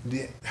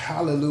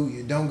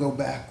 Hallelujah. Don't go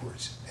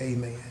backwards.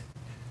 Amen.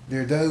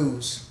 There are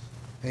those,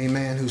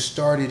 amen, who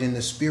started in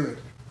the Spirit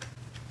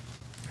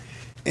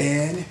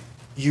and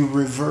you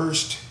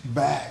reversed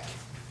back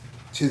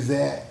to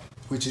that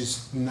which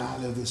is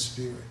not of the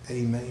Spirit.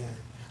 Amen.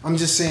 I'm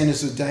just saying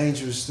it's a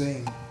dangerous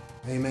thing.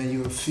 Amen.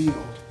 You are filled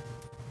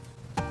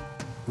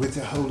with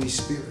the Holy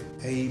Spirit.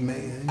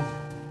 Amen.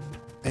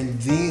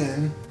 And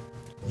then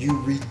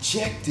you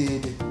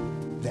rejected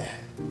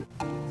that.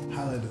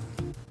 Hallelujah.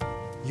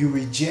 You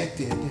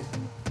rejected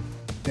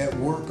that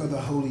work of the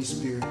Holy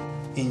Spirit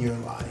in your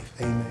life.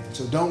 Amen.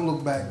 So don't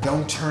look back.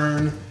 Don't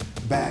turn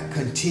back.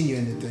 Continue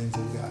in the things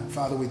of God.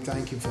 Father, we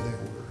thank you for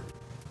that word.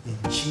 In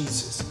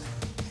Jesus' name.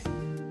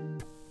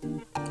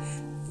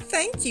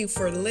 Thank you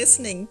for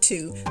listening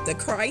to the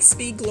Christ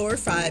Be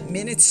Glorified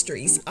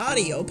Ministries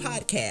audio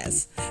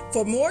podcast.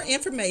 For more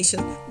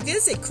information,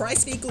 visit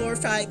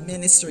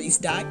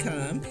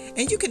ChristBeGlorifiedMinistries.com,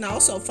 and you can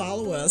also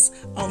follow us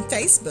on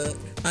Facebook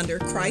under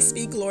Christ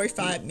Be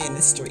Glorified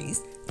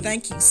Ministries.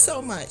 Thank you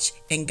so much,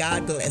 and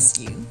God bless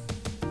you.